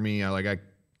scare me. I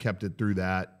kept it through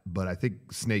that, but I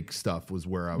think snake stuff was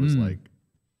where I was like,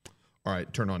 all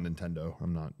right, turn on Nintendo.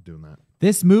 I'm not doing that.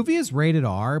 This movie is rated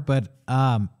R, but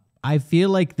I feel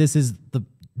like this is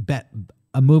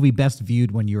a movie best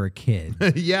viewed when you're a kid.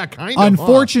 Yeah, kind of.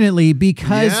 Unfortunately,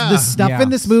 because Yeah. the stuff in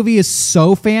this movie is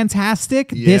so fantastic,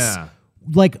 this Yeah.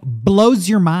 like blows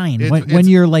your mind when It's-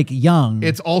 you're like young.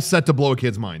 It's all set to blow a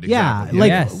kid's mind. Yeah, Exactly. like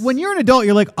Yes. when you're an adult,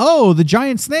 you're like, oh, the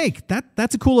giant snake.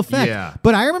 That's a cool effect. Yeah.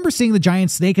 But I remember seeing the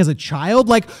giant snake as a child,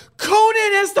 like,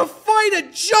 Conan has to fight a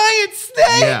giant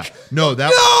snake. Yeah. No,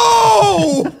 that.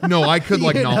 No! No, I could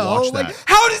not You know, watch like, that.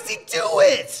 how does he do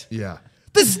it? Yeah.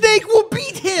 The snake will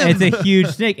beat him. It's a huge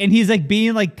snake. And he's like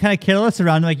being like kind of careless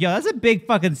around him. Like, yo, that's a big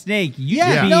fucking snake. You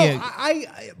Yeah, should be no, a- I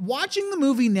watching the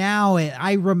movie now,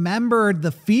 I remembered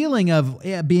the feeling of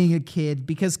being a kid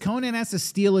because Conan has to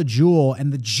steal a jewel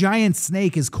and the giant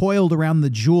snake is coiled around the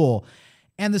jewel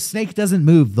and the snake doesn't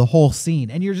move the whole scene.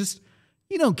 And you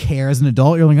don't care as an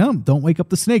adult. You're like, oh, don't wake up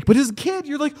the snake. But as a kid,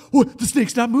 you're like, oh, the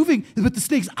snake's not moving, but the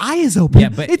snake's eye is open. Yeah,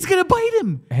 but- it's going to bite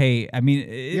him. Hey, I mean,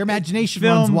 Your imagination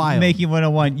film runs wild. Making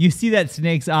 101. You see that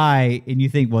snake's eye, and you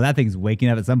think, well, that thing's waking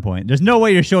up at some point. There's no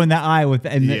way you're showing that eye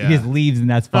and Yeah. he just leaves, and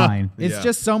that's fine. It's Yeah.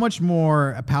 just so much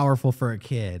more powerful for a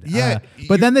kid. Yeah,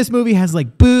 But then this movie has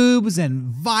like boobs and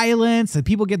violence and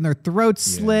people getting their throats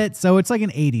slit. So it's like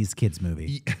an 80s kids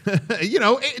movie.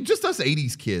 Just us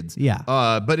 80s kids. Yeah.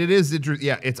 But it is interesting.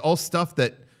 Yeah, it's all stuff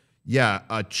that,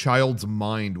 a child's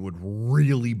mind would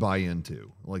really buy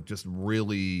into. Like, just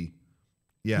really,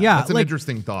 that's an like,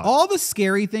 interesting thought. All the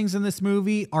scary things in this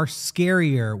movie are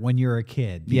scarier when you're a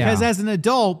kid. Because Yeah. as an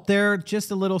adult, they're just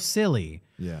a little silly.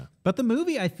 Yeah. But the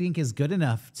movie, I think, is good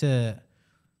enough to,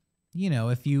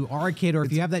 if you are a kid or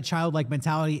if you have that childlike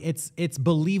mentality, it's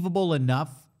believable enough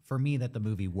for me that the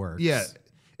movie works. Yeah.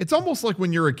 It's almost like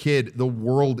when you're a kid, the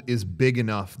world is big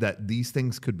enough that these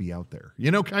things could be out there.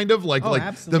 Kind of like the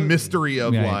absolutely. mystery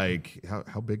of Right. like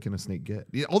how big can a snake get?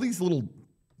 Yeah, all these little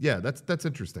that's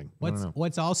interesting. I don't know.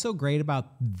 What's also great about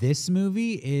this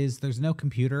movie is there's no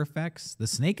computer effects. The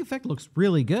snake effect looks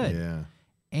really good. Yeah.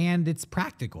 And it's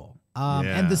practical.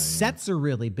 And the sets are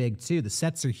really big too. The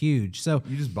sets are huge. So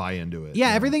You just buy into it.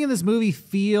 everything in this movie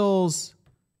feels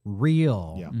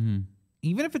real. Yeah.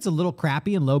 Even if it's a little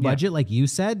crappy and low budget, like you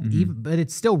said, but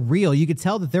it's still real. You could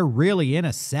tell that they're really in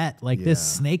a set. Like this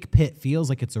Yeah. snake pit feels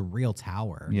like it's a real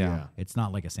tower. Yeah. It's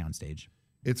not like a soundstage.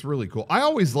 It's really cool. I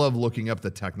always love looking up the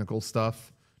technical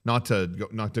stuff. Not to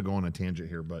go on a tangent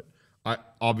here, but I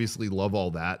obviously love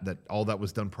all that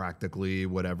was done practically,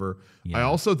 whatever. Yeah. I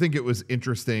also think it was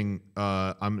interesting.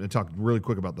 I'm going to talk really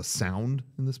quick about the sound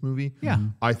in this movie. Yeah.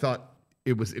 I thought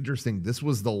it was interesting. This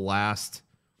was the last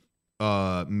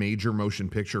major motion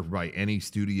picture by any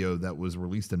studio that was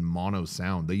released in mono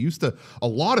sound. A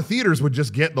lot of theaters would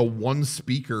just get the one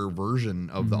speaker version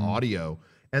of the audio,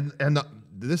 and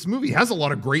this movie has a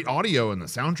lot of great audio and the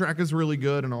soundtrack is really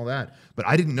good and all that. But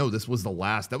I didn't know this was the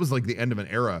last. That was like the end of an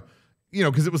era,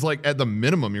 because it was like at the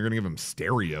minimum you're going to give them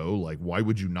stereo. Like, why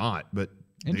would you not? But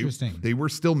interesting. They were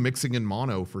still mixing in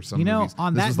mono for some movies.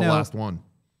 On this that was the note, last one.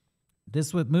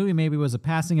 This movie maybe was a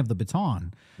passing of the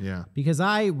baton. Yeah. Because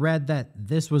I read that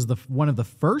this was one of the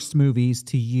first movies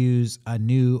to use a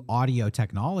new audio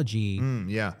technology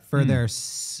for their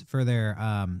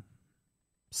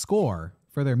score,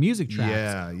 for their music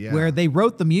tracks. Yeah. Where they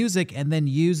wrote the music and then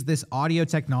used this audio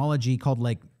technology called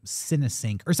like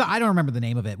Cinesync or so. I don't remember the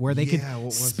name of it, where they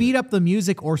could speed up the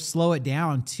music or slow it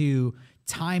down to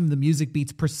time the music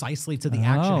beats precisely to the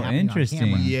action happening on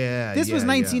camera. Yeah. This was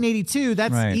 1982.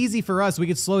 That's easy for us. We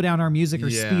could slow down our music or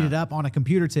speed it up on a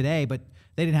computer today, but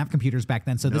they didn't have computers back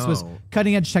then. So this was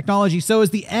cutting edge technology. So it was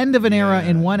the end of an era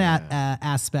in one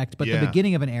aspect, but the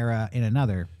beginning of an era in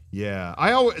another. Yeah,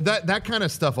 that kind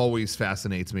of stuff always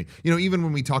fascinates me. Even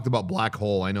when we talked about Black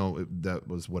Hole, I know that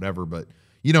was whatever, but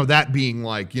that being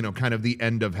like kind of the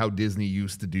end of how Disney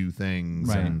used to do things,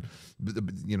 and the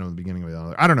beginning of the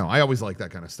other. I don't know. I always like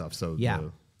that kind of stuff. So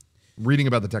reading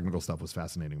about the technical stuff was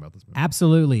fascinating about this movie.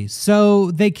 Absolutely. So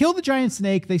they kill the giant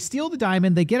snake. They steal the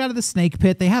diamond. They get out of the snake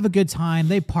pit. They have a good time.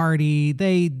 They party.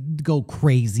 They go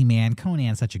crazy, man.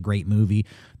 Conan's such a great movie.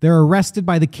 They're arrested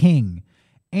by the king.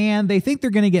 And they think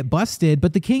they're going to get busted,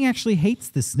 but the king actually hates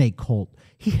the snake cult.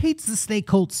 He hates the snake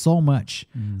cult so much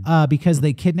because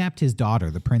they kidnapped his daughter,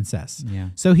 the princess. Yeah.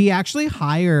 So he actually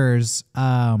hires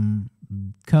Conan,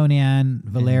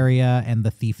 Valeria, and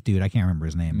the thief dude. I can't remember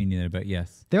his name. Me neither, but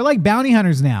yes. They're like bounty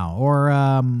hunters now. Or,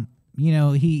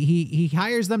 he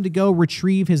hires them to go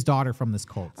retrieve his daughter from this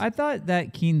cult. I thought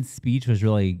that Keen's speech was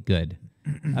really good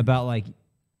about like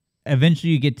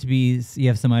eventually you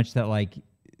have so much that like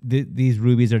these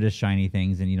rubies are just shiny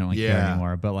things and you don't care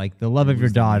anymore. But like the love of your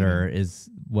daughter is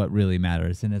what really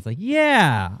matters. And it's like,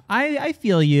 I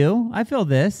feel you. I feel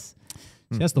this.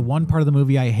 That's the one part of the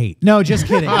movie I hate. No, just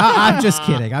kidding. I'm just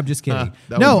kidding.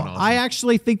 No, awesome. I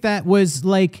actually think that was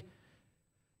like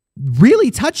really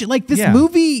touching. Like this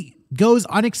movie goes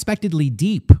unexpectedly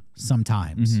deep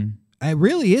sometimes. Mm-hmm. It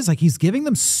really is. Like he's giving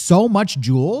them so much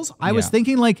jewels. I was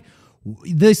thinking like,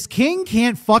 this king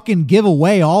can't fucking give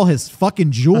away all his fucking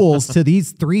jewels to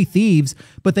these three thieves,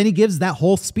 but then he gives that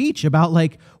whole speech about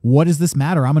like, what does this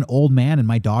matter? I'm an old man and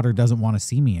my daughter doesn't want to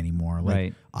see me anymore.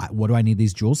 Like, what do I need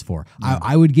these jewels for?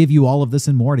 I would give you all of this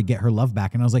and more to get her love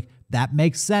back. And I was like, that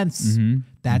makes sense. Mm-hmm.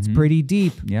 That's pretty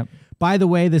deep. Yep. By the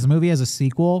way, this movie has a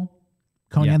sequel,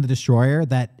 Conan the Destroyer,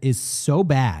 that is so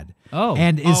bad.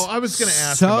 And is I was going to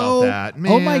ask about that.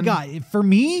 Man. Oh my God. For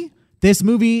me, this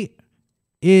movie,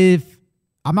 if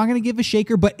I'm not going to give a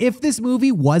shaker, but if this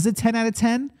movie was a 10 out of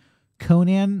 10,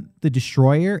 Conan the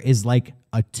Destroyer is like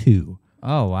a 2.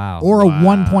 Oh, wow. Or a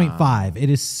 1.5. It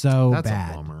is so bad.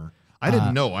 That's a bummer. I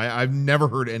didn't know. I've never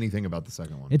heard anything about the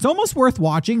second one. It's almost worth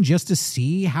watching just to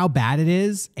see how bad it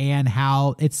is and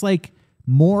how it's like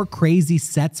more crazy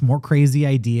sets, more crazy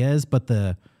ideas, but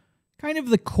the kind of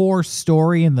the core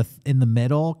story in the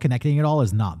middle, connecting it all,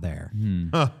 is not there.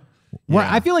 Where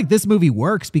I feel like this movie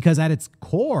works because at its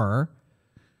core,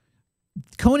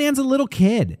 Conan's a little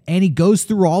kid and he goes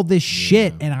through all this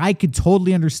shit, and I could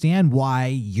totally understand why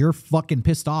you're fucking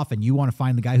pissed off and you want to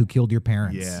find the guy who killed your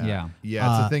parents. Yeah.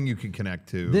 It's a thing you can connect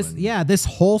to. This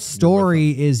whole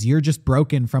story is you're just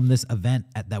broken from this event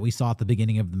that we saw at the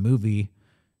beginning of the movie.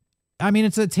 I mean,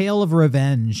 it's a tale of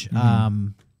revenge.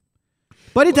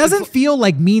 But it doesn't feel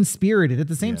like mean-spirited. At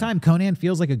the same time, Conan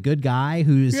feels like a good guy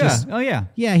who's just... Oh, yeah.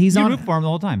 Yeah, he's you on... root for him the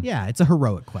whole time. Yeah, it's a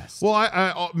heroic quest. Well,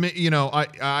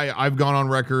 I've gone on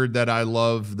record that I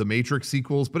love the Matrix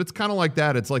sequels, but it's kind of like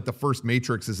that. It's like the first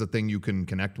Matrix is a thing you can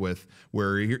connect with,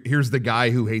 where here's the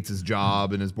guy who hates his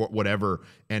job and his whatever,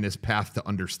 and his path to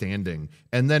understanding.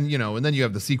 And then, and then you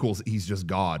have the sequels, he's just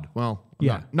God. Well...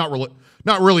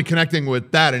 Not really connecting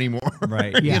with that anymore.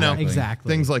 Right. Yeah,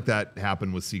 exactly. Things like that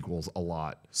happen with sequels a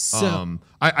lot. So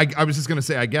I was just going to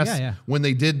say, I guess when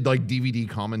they did like DVD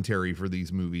commentary for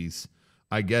these movies,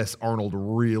 I guess Arnold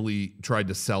really tried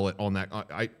to sell it on that.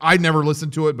 I never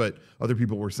listened to it, but other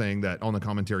people were saying that on the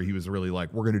commentary, he was really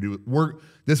like,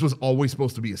 this was always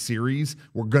supposed to be a series.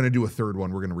 We're going to do a third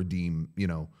one. We're going to redeem,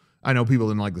 I know people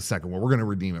didn't like the second one. We're going to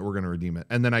redeem it.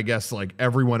 And then I guess like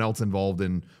everyone else involved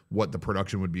in what the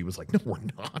production would be was like, no, we're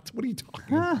not. What are you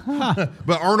talking about?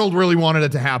 But Arnold really wanted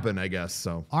it to happen, I guess.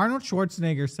 So Arnold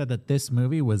Schwarzenegger said that this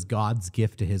movie was God's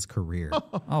gift to his career.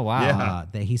 Oh, wow.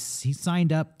 That he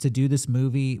signed up to do this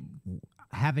movie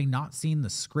having not seen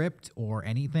the script or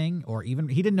anything, or even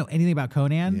he didn't know anything about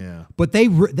Conan. Yeah. But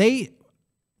they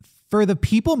for the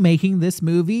people making this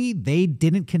movie, they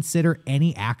didn't consider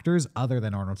any actors other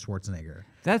than Arnold Schwarzenegger.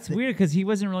 That's weird because he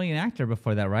wasn't really an actor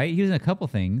before that, right? He was in a couple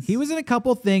things. He was in a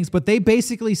couple things, but they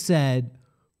basically said,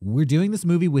 we're doing this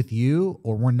movie with you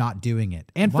or we're not doing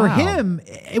it. And for him,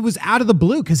 it was out of the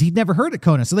blue because he'd never heard of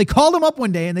Conan. So they called him up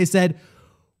one day and they said,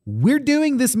 we're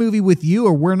doing this movie with you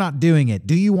or we're not doing it.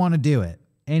 Do you want to do it?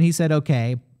 And he said,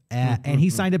 okay. And he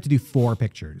signed up to do 4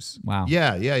 pictures. Wow.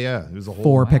 Yeah. It was a whole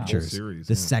 4 pictures. Whole series.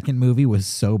 The second movie was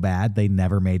so bad, they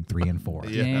never made 3 and 4.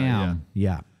 Damn.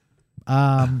 Yeah.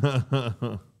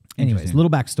 Anyways,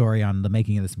 little backstory on the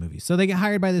making of this movie. So they get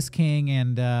hired by this king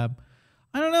and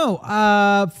I don't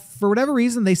know. For whatever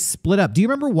reason, they split up. Do you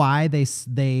remember why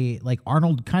they like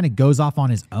Arnold kind of goes off on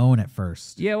his own at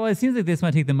first? Yeah, well, it seems like they just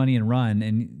want to take the money and run,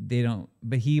 and they don't.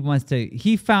 But he wants to.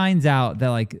 He finds out that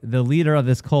like the leader of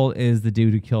this cult is the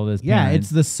dude who killed his parents. Yeah, it's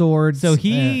the sword. So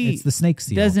it's the snake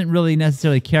seal. Doesn't really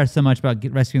necessarily care so much about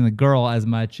rescuing the girl as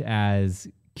much as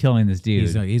killing this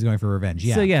dude. He's going for revenge.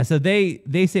 Yeah. So they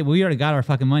say, well, we already got our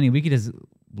fucking money. We could just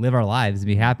live our lives and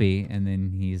be happy. And then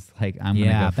he's like, I'm going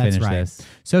to go finish this.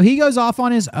 So he goes off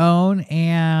on his own,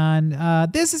 and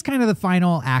this is kind of the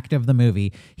final act of the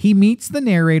movie. He meets the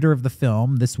narrator of the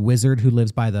film, this wizard who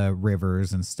lives by the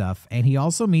rivers and stuff, and he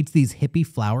also meets these hippie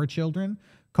flower children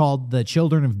called the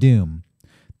Children of Doom.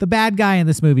 The bad guy in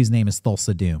this movie's name is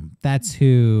Thulsa Doom. That's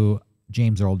who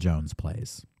James Earl Jones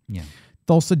plays. Yeah.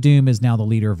 Thulsa Doom is now the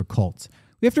leader of a cult.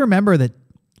 We have to remember that,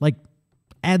 like,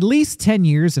 at least 10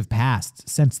 years have passed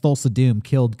since Thulsa Doom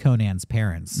killed Conan's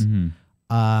parents.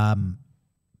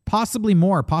 Possibly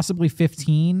more, possibly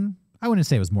 15. I wouldn't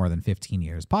say it was more than 15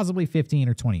 years. Possibly 15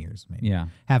 or 20 years maybe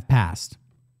have passed.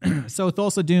 So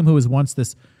Thulsa Doom, who was once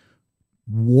this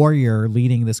warrior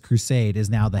leading this crusade, is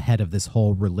now the head of this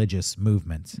whole religious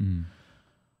movement.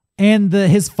 And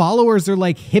his followers are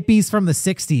like hippies from the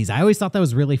 60s. I always thought that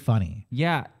was really funny.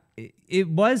 Yeah, it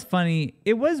was funny.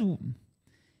 It was...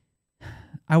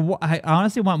 I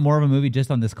honestly want more of a movie just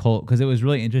on this cult because it was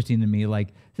really interesting to me.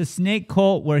 Like the snake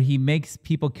cult where he makes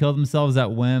people kill themselves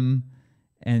at whim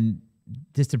and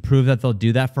just to prove that they'll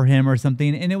do that for him or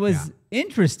something. And it was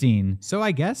interesting. So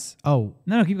I guess... Oh.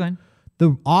 No, keep going.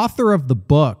 The author of the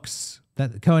books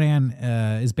that Conan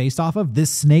is based off of,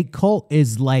 this snake cult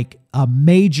is like a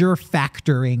major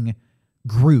factoring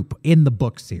group in the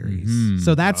book series.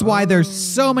 So that's why there's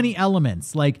so many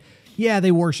elements. Like... Yeah,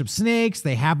 they worship snakes.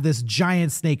 They have this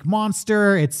giant snake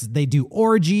monster. They do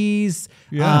orgies.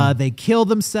 They kill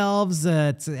themselves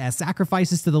as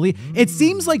sacrifices to the lead. It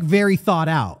seems like very thought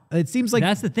out. It seems like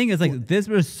that's the thing is like this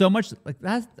was so much like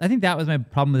that's. I think that was my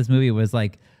problem with this movie was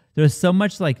like there was so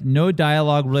much like no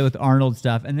dialogue really with Arnold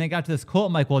stuff, and then it got to this cult.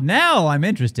 I'm like, well, now I'm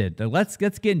interested. Let's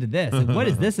get into this. Like, what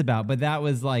is this about? But that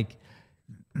was like.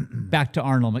 Back to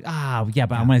Arnold. I'm like,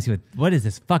 but I want to see what is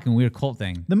this fucking weird cult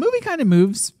thing. The movie kind of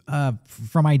moves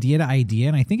from idea to idea,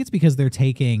 and I think it's because they're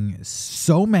taking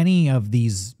so many of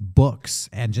these books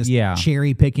and just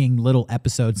cherry picking little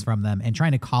episodes from them and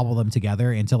trying to cobble them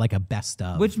together into like a best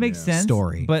of, which makes sense.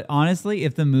 Story. But honestly,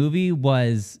 if the movie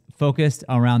was focused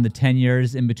around the 10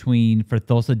 years in between for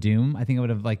Thulsa Doom, I think I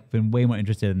would have like been way more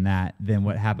interested in that than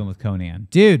what happened with Conan.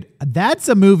 Dude, that's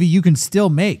a movie you can still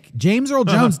make. James Earl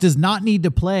Jones does not need to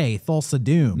play Thulsa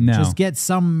Doom. No. Just get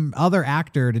some other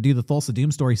actor to do the Thulsa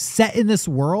Doom story set in this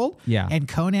world. Yeah. And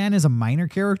Conan is a minor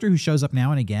character who shows up now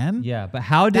and again. Yeah, but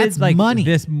how did like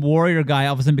this warrior guy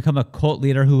all of a sudden become a cult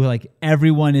leader who like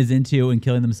everyone is into and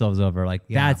killing themselves over? Like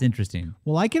that's interesting.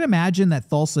 Well, I can imagine that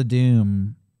Thulsa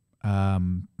Doom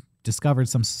discovered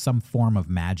some form of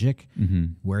magic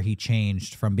where he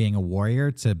changed from being a warrior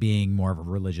to being more of a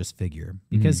religious figure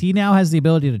because he now has the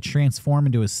ability to transform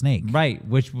into a snake. Right,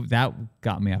 which that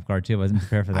got me off guard too. I wasn't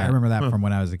prepared for that. I remember that from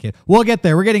when I was a kid. We'll get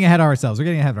there. We're getting ahead of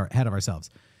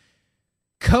ourselves.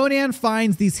 Conan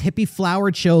finds these hippie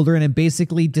flower children and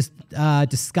basically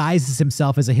disguises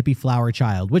himself as a hippie flower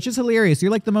child, which is hilarious. You're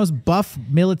like the most buff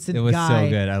militant guy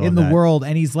in the world,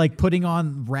 and he's like putting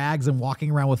on rags and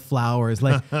walking around with flowers,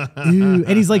 like, and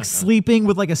he's like sleeping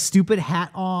with like a stupid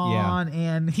hat on,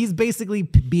 and he's basically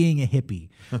being a hippie.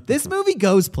 This movie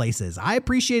goes places. I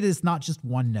appreciate it's not just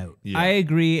one note. Yeah, I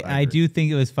agree. I do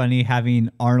think it was funny having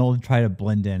Arnold try to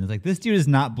blend in. It's like, this dude is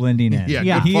not blending in.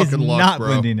 He is not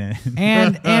blending in.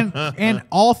 And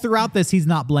all throughout this, he's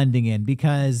not blending in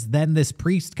because then this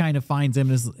priest kind of finds him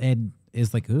and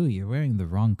is like, "Ooh, you're wearing the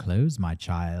wrong clothes, my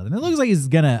child." And it looks like he's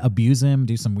gonna abuse him,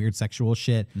 do some weird sexual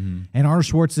shit. And Arnold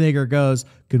Schwarzenegger goes,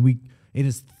 "Can we?" In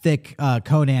his thick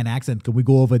Conan accent, "Can we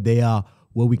go over there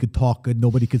where we could talk and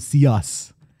nobody could see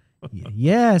us?"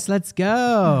 Yes, let's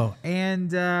go.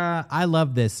 And I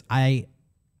love this.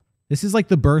 This is like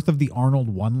the birth of the Arnold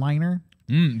one-liner.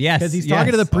 Yes. Because he's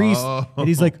talking to the priest, and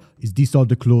he's like, "Is this all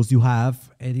the clothes you have?"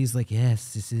 And he's like,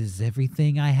 "Yes, this is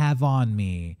everything I have on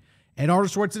me." And Arnold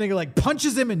Schwarzenegger like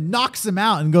punches him and knocks him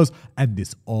out and goes, "And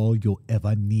this all you'll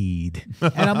ever need."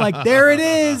 And I'm like, there it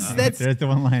is. There's the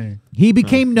one-liner. He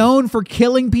became known for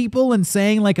killing people and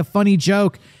saying like a funny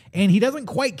joke. And he doesn't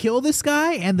quite kill this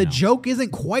guy, and the joke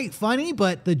isn't quite funny,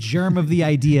 but the germ of the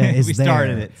idea is we there.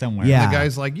 started it somewhere. Yeah. The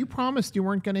guy's like, "You promised you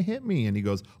weren't going to hit me," and he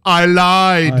goes, "I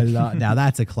lied." Now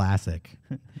that's a classic.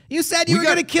 You said you were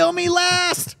going to kill me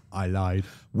last. I lied.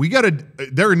 We gotta.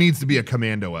 There needs to be a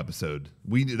Commando episode.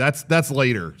 That's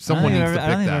later. Someone needs to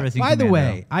pick that. By the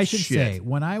way, I should say,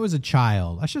 when I was a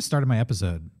child, I should have started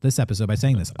this episode by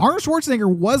saying this. Arnold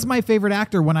Schwarzenegger was my favorite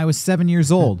actor when I was 7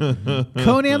 years old.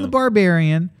 Conan the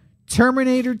Barbarian,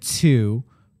 Terminator 2,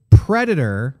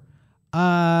 Predator.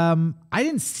 I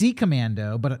didn't see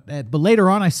Commando, but later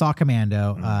on I saw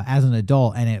Commando as an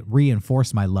adult, and it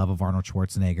reinforced my love of Arnold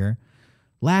Schwarzenegger.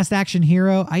 Last Action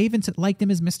Hero, I even liked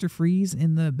him as Mr. Freeze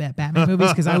in the Batman movies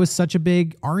because I was such a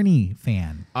big Arnie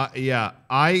fan. Yeah,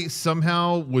 I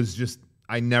somehow was just,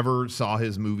 I never saw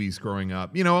his movies growing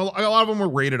up. You know, a lot of them were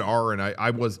rated R, and I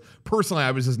was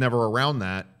just never around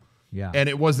that. Yeah. And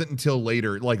it wasn't until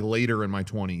later in my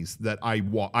 20s that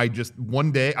I just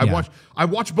one day I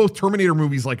watched both Terminator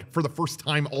movies like for the first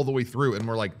time all the way through, and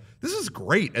we're like, this is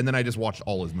great. And then I just watched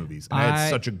all his movies, and I had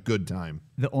such a good time.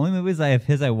 The only movies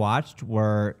I watched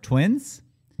were Twins.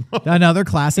 Another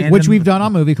classic, which we've done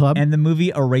on Movie Club. And the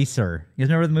movie Eraser. You guys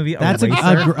remember the movie Eraser?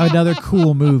 That's another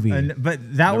cool movie.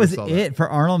 But that was it for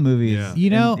Arnold movies. Yeah.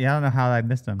 You know, I don't know how I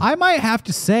missed them. I might have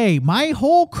to say my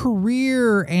whole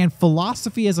career and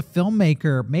philosophy as a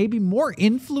filmmaker may be more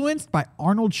influenced by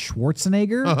Arnold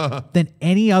Schwarzenegger than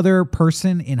any other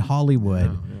person in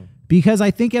Hollywood. Because I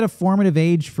think at a formative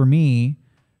age for me,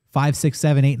 5, 6,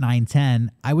 7, 8, 9,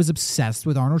 10, I was obsessed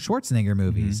with Arnold Schwarzenegger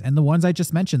movies. And the ones I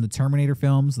just mentioned, the Terminator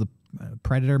films, the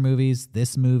Predator movies,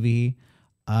 this movie.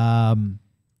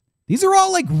 These are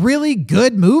all like really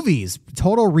good movies.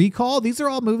 Total Recall. These are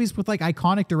all movies with like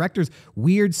iconic directors,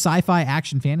 weird sci-fi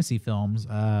action fantasy films.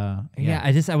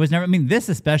 This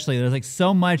especially, there's like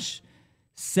so much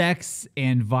sex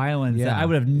and violence that I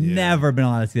would have never been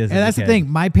allowed to see this. And that's the thing.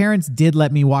 My parents did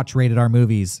let me watch rated R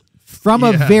movies from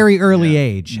a very early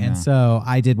age. And so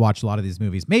I did watch a lot of these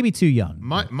movies, maybe too young.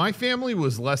 My family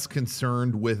was less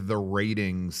concerned with the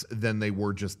ratings than they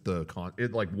were just what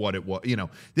it was. You know,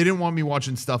 they didn't want me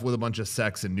watching stuff with a bunch of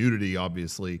sex and nudity,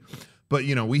 obviously. But,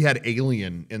 you know, we had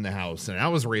Alien in the house, and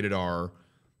that was rated R.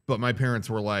 But my parents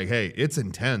were like, "Hey, it's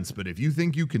intense, but if you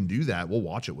think you can do that, we'll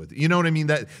watch it with you." You know what I mean?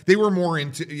 That they were more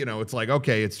into, you know, it's like,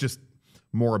 okay, it's just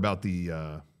more about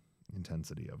the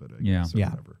intensity of it, I guess, or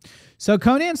whatever. So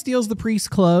Conan steals the priest's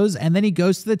clothes, and then he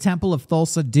goes to the temple of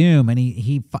Thulsa Doom, and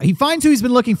he finds who he's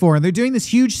been looking for, and they're doing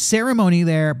this huge ceremony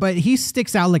there, but he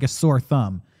sticks out like a sore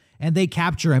thumb, and they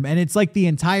capture him, and it's like the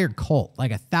entire cult,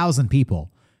 like 1,000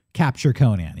 people capture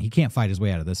Conan. He can't fight his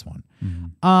way out of this one.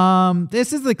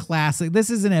 This is the classic. This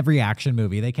is in every action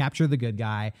movie. They capture the good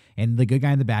guy, and the good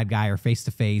guy and the bad guy are face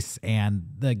to face, and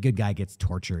the good guy gets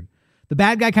tortured. The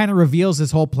bad guy kind of reveals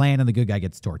his whole plan, and the good guy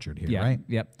gets tortured here, right?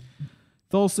 Yep.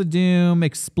 Thulsa Doom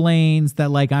explains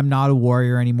that, like, I'm not a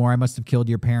warrior anymore. I must have killed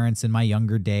your parents in my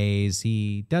younger days.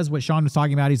 He does what Sean was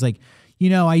talking about. He's like, you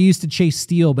know, I used to chase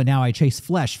steel, but now I chase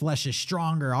flesh. Flesh is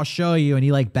stronger. I'll show you. And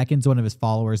he, like, beckons one of his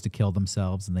followers to kill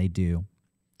themselves, and they do.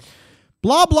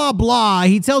 Blah, blah, blah.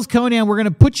 He tells Conan, we're going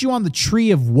to put you on the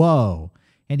tree of woe.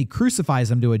 And he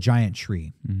crucifies him to a giant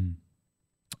tree.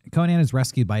 Conan is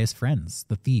rescued by his friends,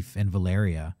 the thief and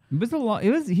Valeria.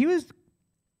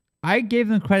 I gave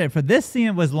them credit for this scene.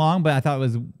 It was long, but I thought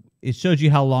it showed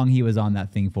you how long he was on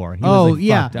that thing for. He was,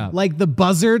 fucked up. Like the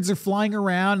buzzards are flying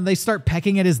around and they start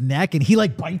pecking at his neck and he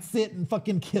like bites it and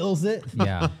fucking kills it.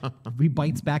 Yeah. He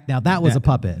bites back. Now that was a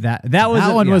puppet. That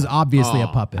one was obviously a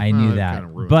puppet. I knew that.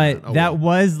 But that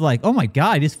was like, oh my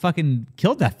God, I just fucking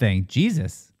killed that thing.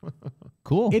 Jesus.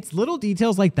 Cool. It's little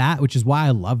details like that, which is why I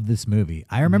love this movie.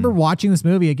 I remember watching this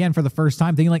movie again for the first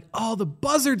time thinking like, oh, the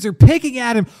buzzards are picking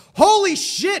at him. Holy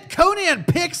shit, Conan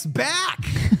picks back.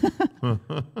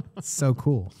 So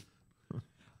cool.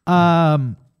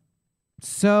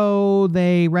 So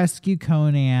they rescue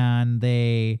Conan.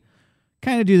 They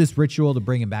kind of do this ritual to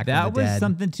bring him back from the dead. That was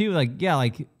something too. Like, yeah,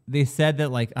 like they said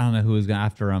that like, I don't know who was going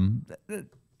after him.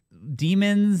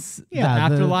 Demons, the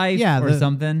afterlife or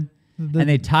something. And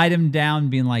they tied him down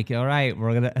being like, all right,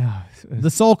 we're going to... the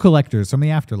soul collectors from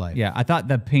the afterlife. Yeah, I thought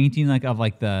the painting like of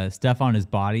like the stuff on his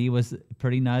body was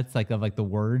pretty nuts, like of like the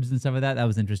words and stuff like that. That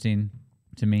was interesting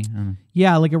to me. I don't know.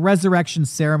 Yeah, like a resurrection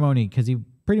ceremony because he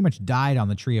pretty much died on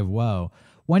the Tree of Woe.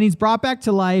 When he's brought back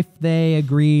to life, they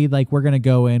agree, like, we're going to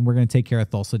go in, we're going to take care of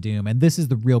Thulsa Doom. And this is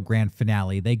the real grand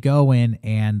finale. They go in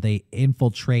and they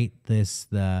infiltrate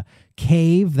the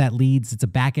cave that leads, it's a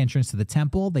back entrance to the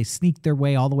temple. They sneak their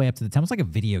way all the way up to the temple. It's like a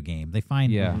video game. They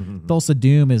find Thulsa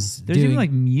Doom is There's even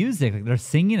like music. Like they're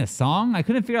singing a song. I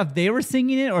couldn't figure out if they were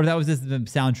singing it or that was just the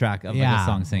soundtrack of like a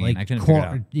song singing. Like I couldn't figure it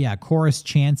out. Yeah, chorus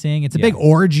chanting. It's a big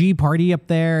orgy party up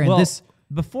there. And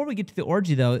before we get to the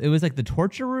orgy, though, it was like the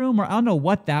torture room, or I don't know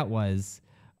what that was,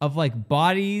 of like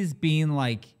bodies being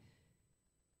like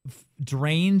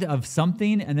drained of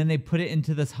something, and then they put it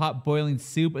into this hot boiling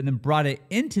soup and then brought it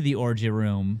into the orgy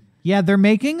room. Yeah, they're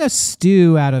making a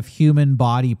stew out of human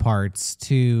body parts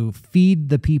to feed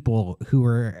the people who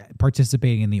are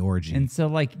participating in the orgy. And so,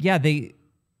 like, yeah,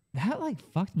 that like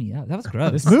fucked me up. That was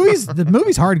gross. The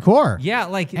movie's hardcore. Yeah,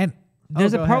 like, and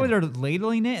there's a part where they're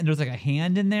ladling it, and there's like a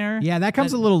hand in there. Yeah, that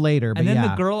comes a little later. And then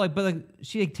the girl,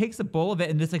 she like takes a bowl of it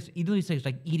and just like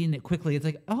eating it quickly. It's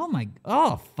like,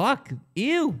 oh fuck,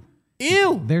 ew.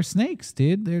 They're snakes,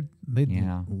 dude. They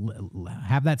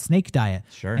have that snake diet.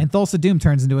 Sure. And Thulsa Doom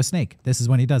turns into a snake. This is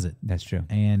when he does it. That's true.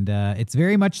 And it's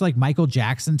very much like Michael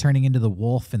Jackson turning into the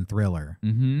wolf in Thriller.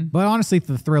 Mm-hmm. But honestly,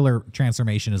 the Thriller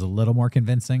transformation is a little more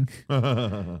convincing.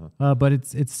 But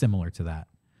it's similar to that.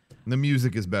 The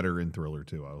music is better in Thriller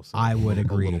too. I will say. I would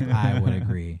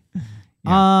agree.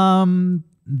 Yeah.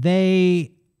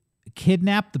 They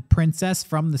kidnap the princess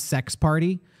from the sex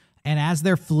party, and as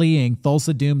they're fleeing,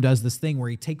 Thulsa Doom does this thing where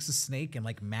he takes a snake and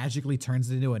like magically turns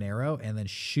it into an arrow and then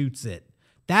shoots it.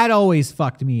 That always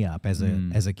fucked me up as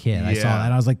a kid. I saw that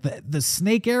and I was like, the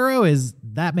snake arrow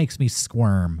that makes me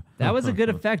squirm. That was a good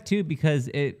effect too, because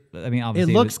obviously it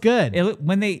looks good.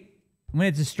 When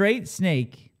it's a straight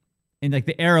snake. And like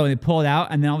the arrow, and they pull it out,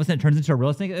 and then all of a sudden it turns into a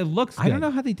real snake. It looks good. I don't know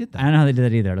how they did that. I don't know how they did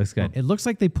that either. It looks good. It looks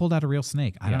like they pulled out a real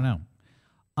snake. I don't know.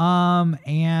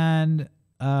 And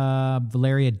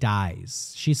Valeria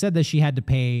dies. She said that she had to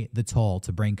pay the toll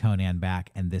to bring Conan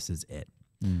back, and this is it.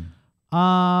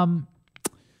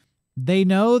 They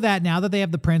know that now that they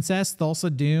have the princess,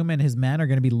 Thulsa Doom and his men are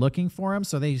going to be looking for him.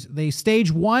 So they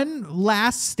stage one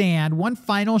last stand, one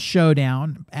final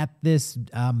showdown at this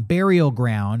burial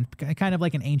ground, kind of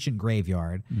like an ancient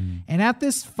graveyard. And at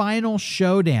this final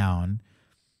showdown,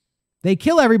 they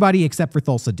kill everybody except for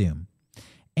Thulsa Doom.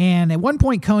 And at one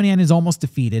point, Conan is almost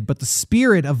defeated, but the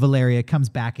spirit of Valeria comes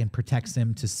back and protects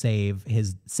him to save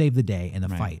the day in the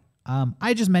fight.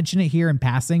 I just mentioned it here in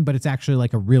passing, but it's actually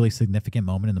like a really significant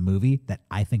moment in the movie that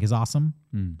I think is awesome.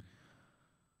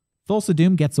 Thulsa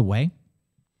Doom gets away.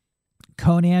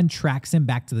 Conan tracks him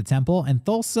back to the temple, and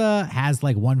Thulsa has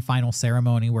like one final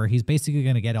ceremony where he's basically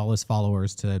going to get all his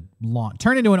followers to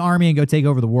turn into an army and go take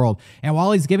over the world. And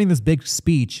while he's giving this big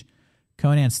speech,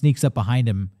 Conan sneaks up behind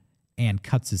him and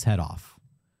cuts his head off.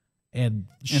 And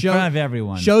in front of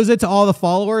everyone. Shows it to all the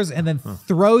followers and then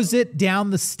throws it down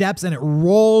the steps, and it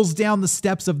rolls down the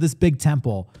steps of this big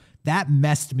temple. That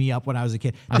messed me up when I was a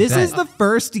kid. This is the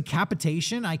first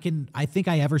decapitation I think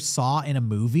I ever saw in a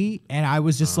movie, and I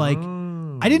was just like,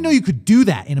 I didn't know you could do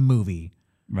that in a movie.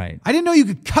 Right. I didn't know you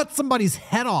could cut somebody's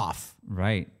head off.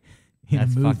 Right.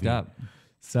 That's fucked up.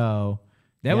 So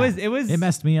it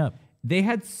messed me up. They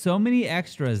had so many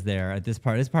extras there at this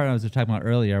part. This part I was talking about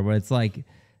earlier, where it's like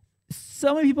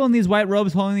so many people in these white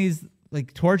robes holding these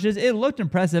like torches. It looked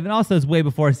impressive, and also it's way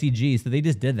before CG, so they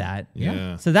just did that.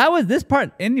 Yeah. So that was this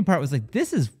part. Ending part was like,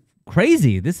 this is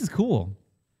crazy. This is cool.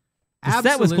 The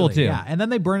set was cool too. Yeah, and then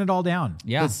they burn it all down.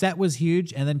 Yeah. The set was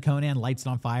huge, and then Conan lights it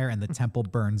on fire, and the temple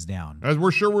burns down. As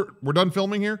we're sure we're done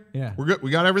filming here? Yeah. We're good?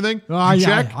 We got everything?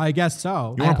 Check? I guess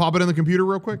so. You want to pop it in the computer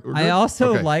real quick? I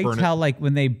also liked how like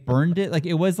when they burned it, like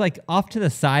it was like off to the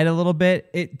side a little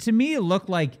bit. To me, it looked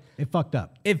like it fucked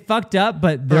up. It fucked up,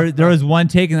 but there was one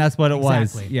take, and that's what it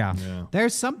was. Yeah.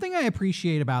 There's something I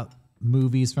appreciate about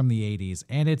movies from the 80s,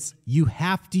 and it's you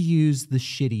have to use the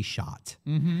shitty shot.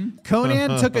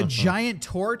 Conan took a giant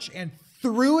torch and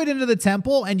threw it into the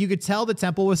temple, and you could tell the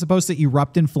temple was supposed to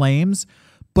erupt in flames,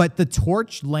 but the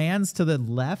torch lands to the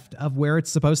left of where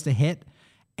it's supposed to hit,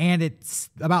 and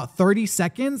it's about 30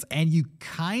 seconds, and you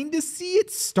kind of see it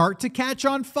start to catch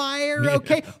on fire.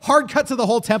 Okay, hard cut to the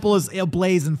whole temple is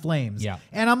ablaze in flames. Yeah.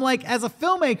 And I'm like, as a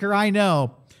filmmaker, I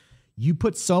know you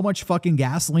put so much fucking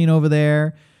gasoline over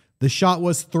there. The shot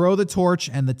was throw the torch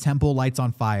and the temple lights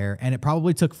on fire, and it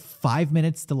probably took 5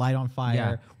 minutes to light on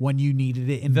fire when you needed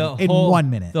it in 1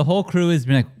 minute. The whole crew has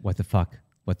been like, what the fuck?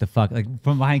 What the fuck? Like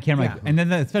from behind camera. Like, and then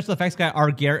the special effects guy,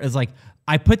 Art Garrett, is like,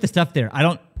 I put the stuff there. I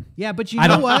don't. Yeah, but you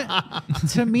know what?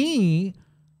 To me,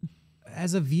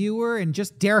 as a viewer and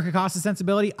just Derek Acosta's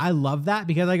sensibility, I love that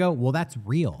because I go, well, that's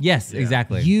real. Yes,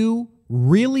 exactly. You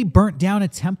really burnt down a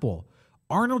temple.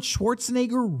 Arnold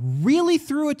Schwarzenegger really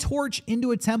threw a torch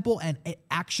into a temple and it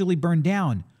actually burned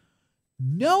down.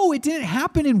 No, it didn't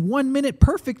happen in 1 minute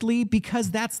perfectly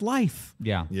because that's life.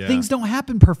 Yeah. Things don't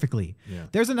happen perfectly. Yeah.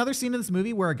 There's another scene in this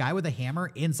movie where a guy with a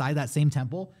hammer inside that same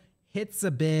temple hits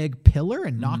a big pillar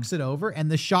and knocks it over,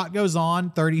 and the shot goes on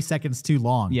 30 seconds too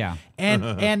long. Yeah.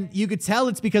 And you could tell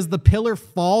it's because the pillar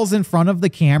falls in front of the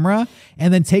camera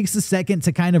and then takes a second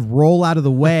to kind of roll out of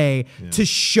the way to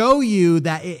show you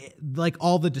that like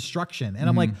all the destruction. And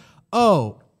I'm like,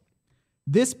 oh,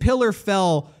 this pillar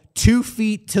fell 2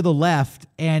 feet to the left,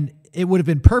 and it would have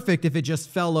been perfect if it just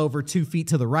fell over 2 feet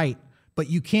to the right, but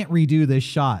you can't redo this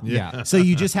shot. Yeah. So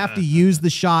you just have to use the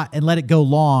shot and let it go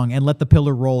long and let the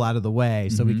pillar roll out of the way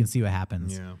so we can see what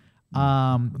happens.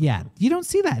 Yeah. You don't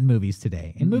see that in movies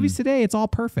today. In movies today, it's all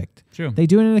perfect. True. They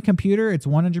do it in a computer. It's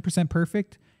 100%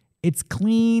 perfect. It's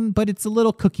clean, but it's a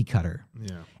little cookie cutter.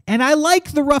 Yeah. And I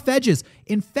like the rough edges.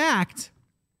 In fact,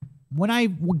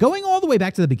 going all the way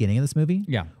back to the beginning of this movie,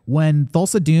 when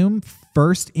Thulsa Doom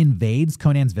first invades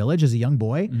Conan's village as a young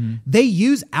boy, they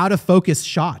use out of focus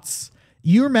shots.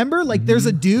 You remember, like, there's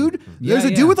a dude,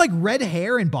 dude with like red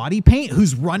hair and body paint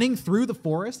who's running through the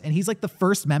forest, and he's like the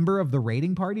first member of the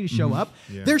raiding party to show up.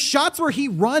 Yeah. There's shots where he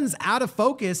runs out of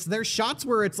focus. There's shots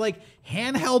where it's like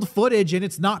handheld footage and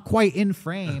it's not quite in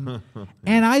frame.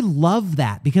 And I love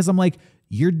that because I'm like,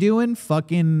 you're doing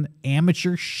fucking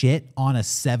amateur shit on a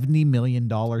 $70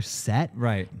 million set.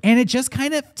 Right. And it just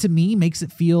kind of, to me, makes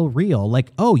it feel real.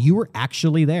 Like, oh, you were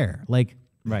actually there. Like,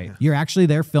 right. You're actually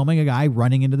there filming a guy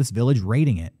running into this village,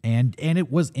 raiding it. And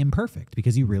it was imperfect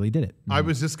because you really did it. I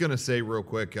was just going to say real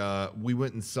quick, we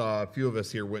went and saw, a few of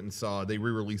us here went and saw, they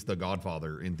re-released The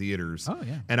Godfather in theaters. Oh,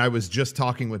 yeah. And I was just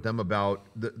talking with them about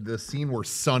the scene where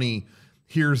Sonny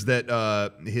hears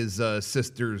that his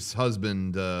sister's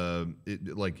husband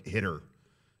hit her.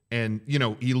 And, you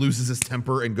know, he loses his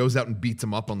temper and goes out and beats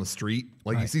him up on the street.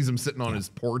 Like, he sees him sitting on his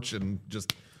porch and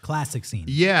just... Classic scene.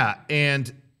 Yeah,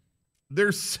 and...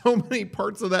 There's so many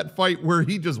parts of that fight where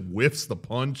he just whiffs the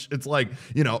punch. It's like,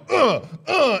 you know,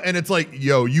 and it's like,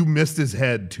 yo, you missed his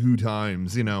head 2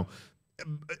 times, you know.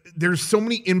 There's so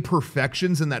many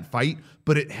imperfections in that fight,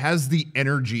 but it has the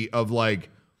energy of like,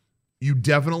 you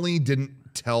definitely didn't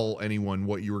tell anyone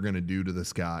what you were going to do to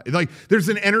this guy. Like, there's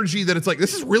an energy that it's like,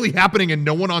 this is really happening and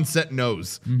no one on set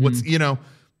knows what's, you know.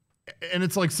 And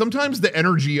it's like, sometimes the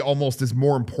energy almost is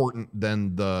more important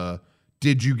than the...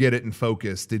 Did you get it in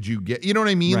focus? Did you get, you know what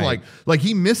I mean? Right. Like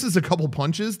he misses a couple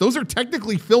punches. Those are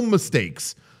technically film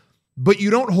mistakes, but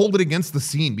you don't hold it against the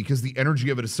scene because the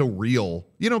energy of it is so real.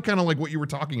 You know, kind of like what you were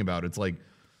talking about. It's like,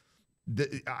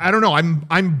 I don't know.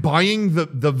 I'm buying the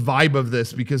vibe of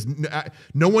this because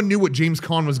no one knew what James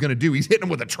Caan was going to do. He's hitting him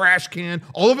with a trash can.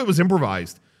 All of it was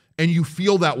improvised. And you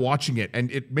feel that watching it.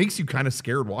 And it makes you kind of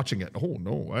scared watching it. Oh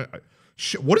no,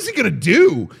 what is he going to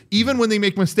do? Even when they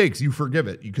make mistakes, you forgive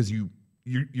it because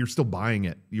you're still buying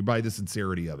it. You buy the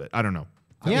sincerity of it. I don't know.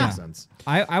 That makes sense.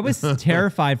 I was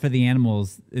terrified for the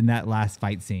animals in that last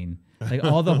fight scene. Like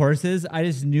all the horses, I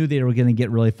just knew they were going to get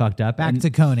really fucked up. Back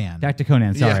to Conan,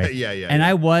 sorry. Yeah. And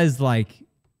I was like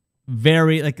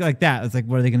very like that. It's like,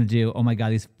 what are they going to do? Oh my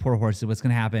God, these poor horses, what's going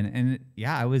to happen? And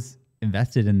I was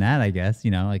invested in that, I guess.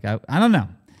 You know, like I don't know.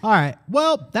 All right.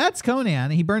 Well, that's Conan.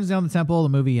 He burns down the temple. The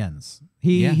movie ends.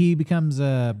 He becomes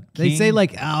a... They say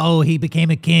like, oh, he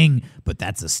became a king, but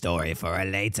that's a story for a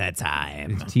later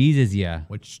time. It teases you.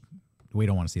 Which we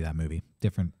don't want to see that movie.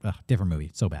 Different movie.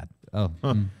 So bad. Oh,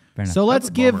 fair enough. So let's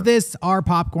give this our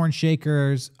popcorn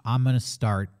shakers. I'm going to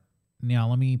start. Now,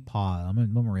 let me pause. I'm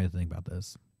going to really think about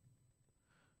this.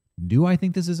 Do I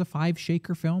think this is a 5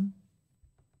 shaker film?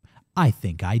 I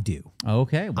think I do.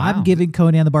 Okay. Wow. I'm giving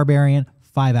Conan the Barbarian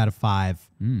 5 out of 5.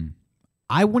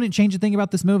 I wouldn't change a thing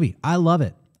about this movie. I love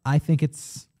it. I think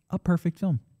it's a perfect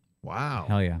film. Wow.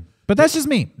 Hell yeah. But that's just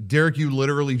me. Derek, you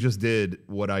literally just did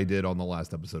what I did on the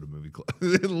last episode of Movie Club.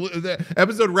 The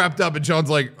episode wrapped up and Sean's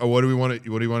like, oh, what do you want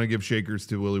to give shakers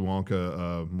to Willy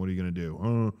Wonka? What are you going to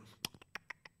do?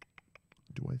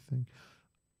 Do I think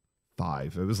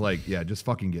 5? It was like, yeah, just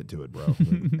fucking get to it, bro.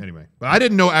 Anyway, but I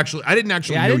didn't know actually you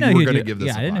were going to give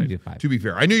this a 5. I didn't know you did 5. To be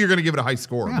fair, I knew you were going to give it a high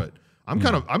score, but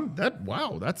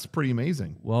wow, that's pretty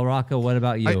amazing. Well, Rocco, what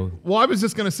about you? I was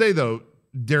just going to say though,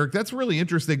 Derek, that's really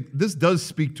interesting. This does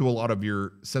speak to a lot of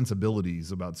your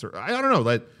sensibilities about I don't know,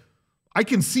 that I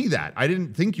can see that. I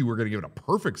didn't think you were going to give it a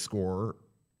perfect score,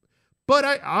 but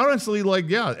I honestly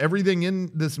everything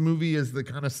in this movie is the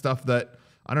kind of stuff that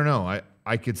I don't know.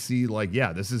 I could see like,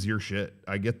 yeah, this is your shit.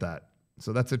 I get that.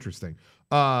 So that's interesting.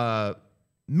 Man,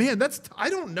 I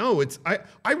don't know.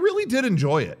 I really did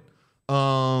enjoy it.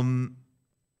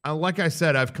 like I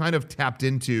said, I've kind of tapped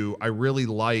into. I really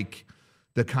like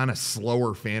the kind of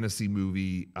slower fantasy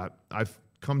movie. I've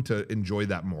come to enjoy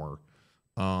that more.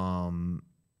 I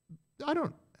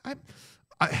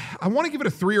want to give it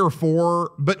a 3 or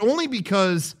 4, but only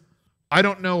because I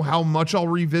don't know how much I'll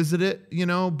revisit it, you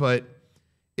know, but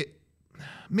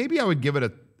maybe I would give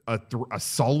it a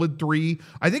solid 3.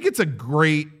 I think it's a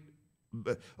great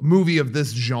movie of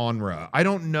this genre. I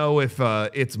don't know if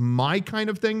it's my kind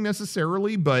of thing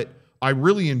necessarily, but I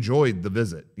really enjoyed the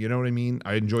visit. You know what I mean?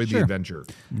 I enjoyed the adventure.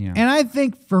 Yeah. And I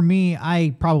think for me,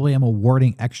 I probably am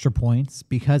awarding extra points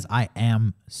because I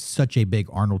am such a big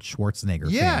Arnold Schwarzenegger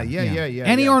fan. Yeah.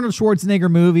 Any Arnold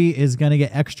Schwarzenegger movie is going to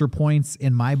get extra points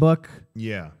in my book.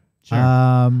 Yeah. Sure.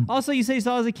 Also, you say you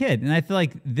saw it as a kid, and I feel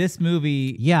like this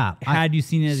movie, had you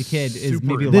seen it as a kid, is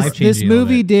maybe life-changing. This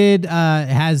movie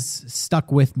has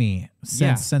stuck with me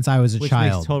since I was a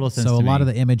child. Makes total sense. So to a lot me.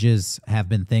 of the images have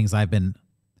been things I've been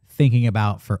thinking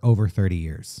about for over 30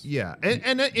 years. Yeah,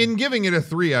 and in giving it a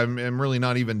 3, I'm really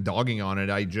not even dogging on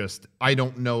it. I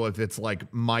don't know if it's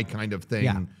like my kind of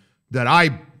thing that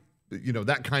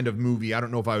that kind of movie. I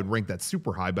don't know if I would rank that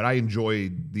super high, but I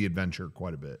enjoyed the adventure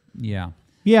quite a bit. Yeah.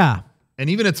 And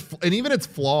even its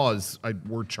flaws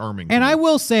were charming. And I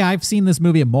will say I've seen this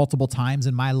movie multiple times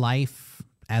in my life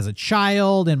as a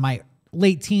child, in my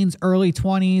late teens, early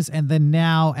 20s, and then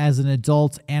now as an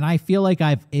adult, and I feel like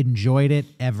I've enjoyed it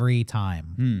every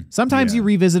time. Sometimes you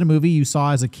revisit a movie you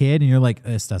saw as a kid and you're like,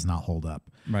 this does not hold up.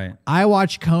 Right. I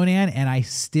watch Conan and I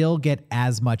still get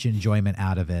as much enjoyment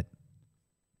out of it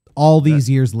all these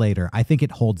years later. I think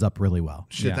it holds up really well.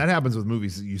 Shit, that happens with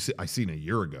movies that I seen a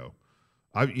year ago.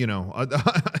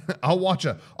 I'll watch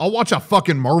a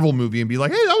fucking Marvel movie and be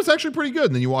like, hey, that was actually pretty good.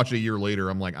 And then you watch it a year later,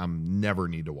 I'm like, I'm never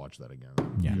need to watch that again.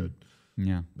 Yeah. Good.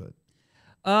 Yeah.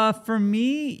 But for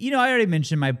me, I already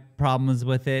mentioned my problems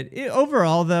with it.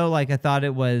 Overall, though, like I thought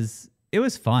it was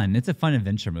fun. It's a fun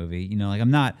adventure movie.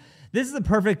 This is the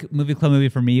perfect movie club movie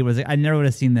for me. I never would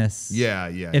have seen this.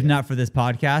 If not for this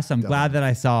podcast. So I'm glad that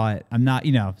I saw it. I'm not,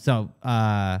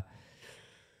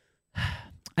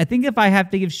 I think if I have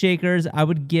to give Shakers, I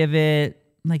would give it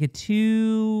like a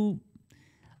 2.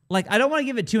 Like, I don't want to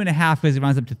give it 2.5 because it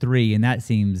runs up to 3, and that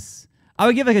seems. I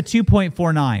would give like a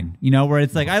 2.49. Where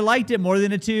it's like I liked it more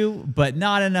than a 2, but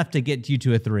not enough to get you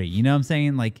to a 3. You know what I'm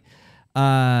saying? Like,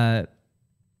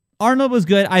 Arnold was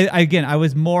good. I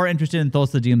was more interested in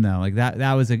Thulsa Doom though. Like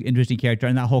that was an interesting character,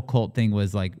 and that whole cult thing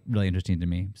was like really interesting to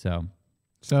me. So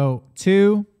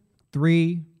 2,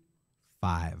 3,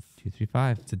 5. 2, 3,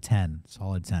 5. It's a 10.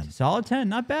 Solid 10. Solid 10.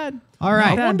 Not bad. All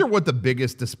right. I wonder what the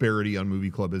biggest disparity on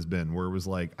Movie Club has been, where it was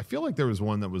like, I feel like there was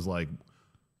one that was like,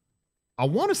 I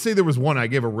want to say there was one I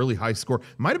gave a really high score.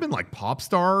 It might have been like Pop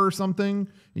Star or something.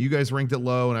 You guys ranked it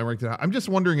low and I ranked it high. I'm just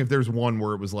wondering if there's one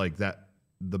where it was like that,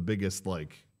 the biggest,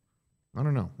 like, I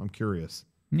don't know. I'm curious.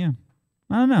 Yeah.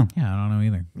 I don't know. Yeah, I don't know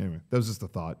either. Anyway, that was just a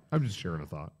thought. I'm just sharing a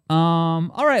thought.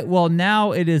 All right. Well,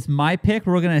 now it is my pick.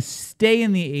 We're going to stay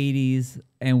in the 80s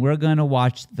and we're going to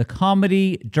watch the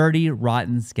comedy Dirty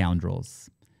Rotten Scoundrels.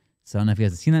 So I don't know if you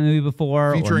guys have seen that movie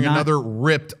before. Featuring or not. another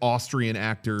ripped Austrian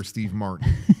actor, Steve Martin.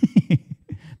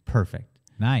 Perfect.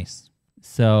 Nice.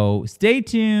 So stay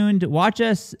tuned. Watch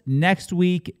us next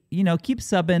week. Keep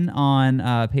subbing on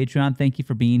Patreon. Thank you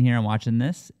for being here and watching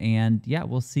this. And yeah,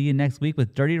 we'll see you next week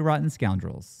with Dirty Rotten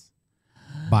Scoundrels.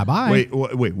 Bye-bye.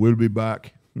 Wait, we'll be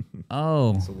back.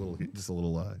 Oh. Just a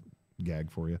little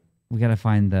gag for you. We got to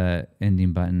find the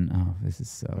ending button. Oh, this is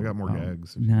so... I got more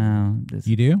gags. No.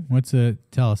 You do?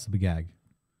 Tell us the gag.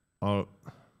 Oh,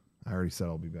 I already said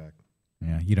I'll be back.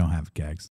 Yeah, you don't have gags.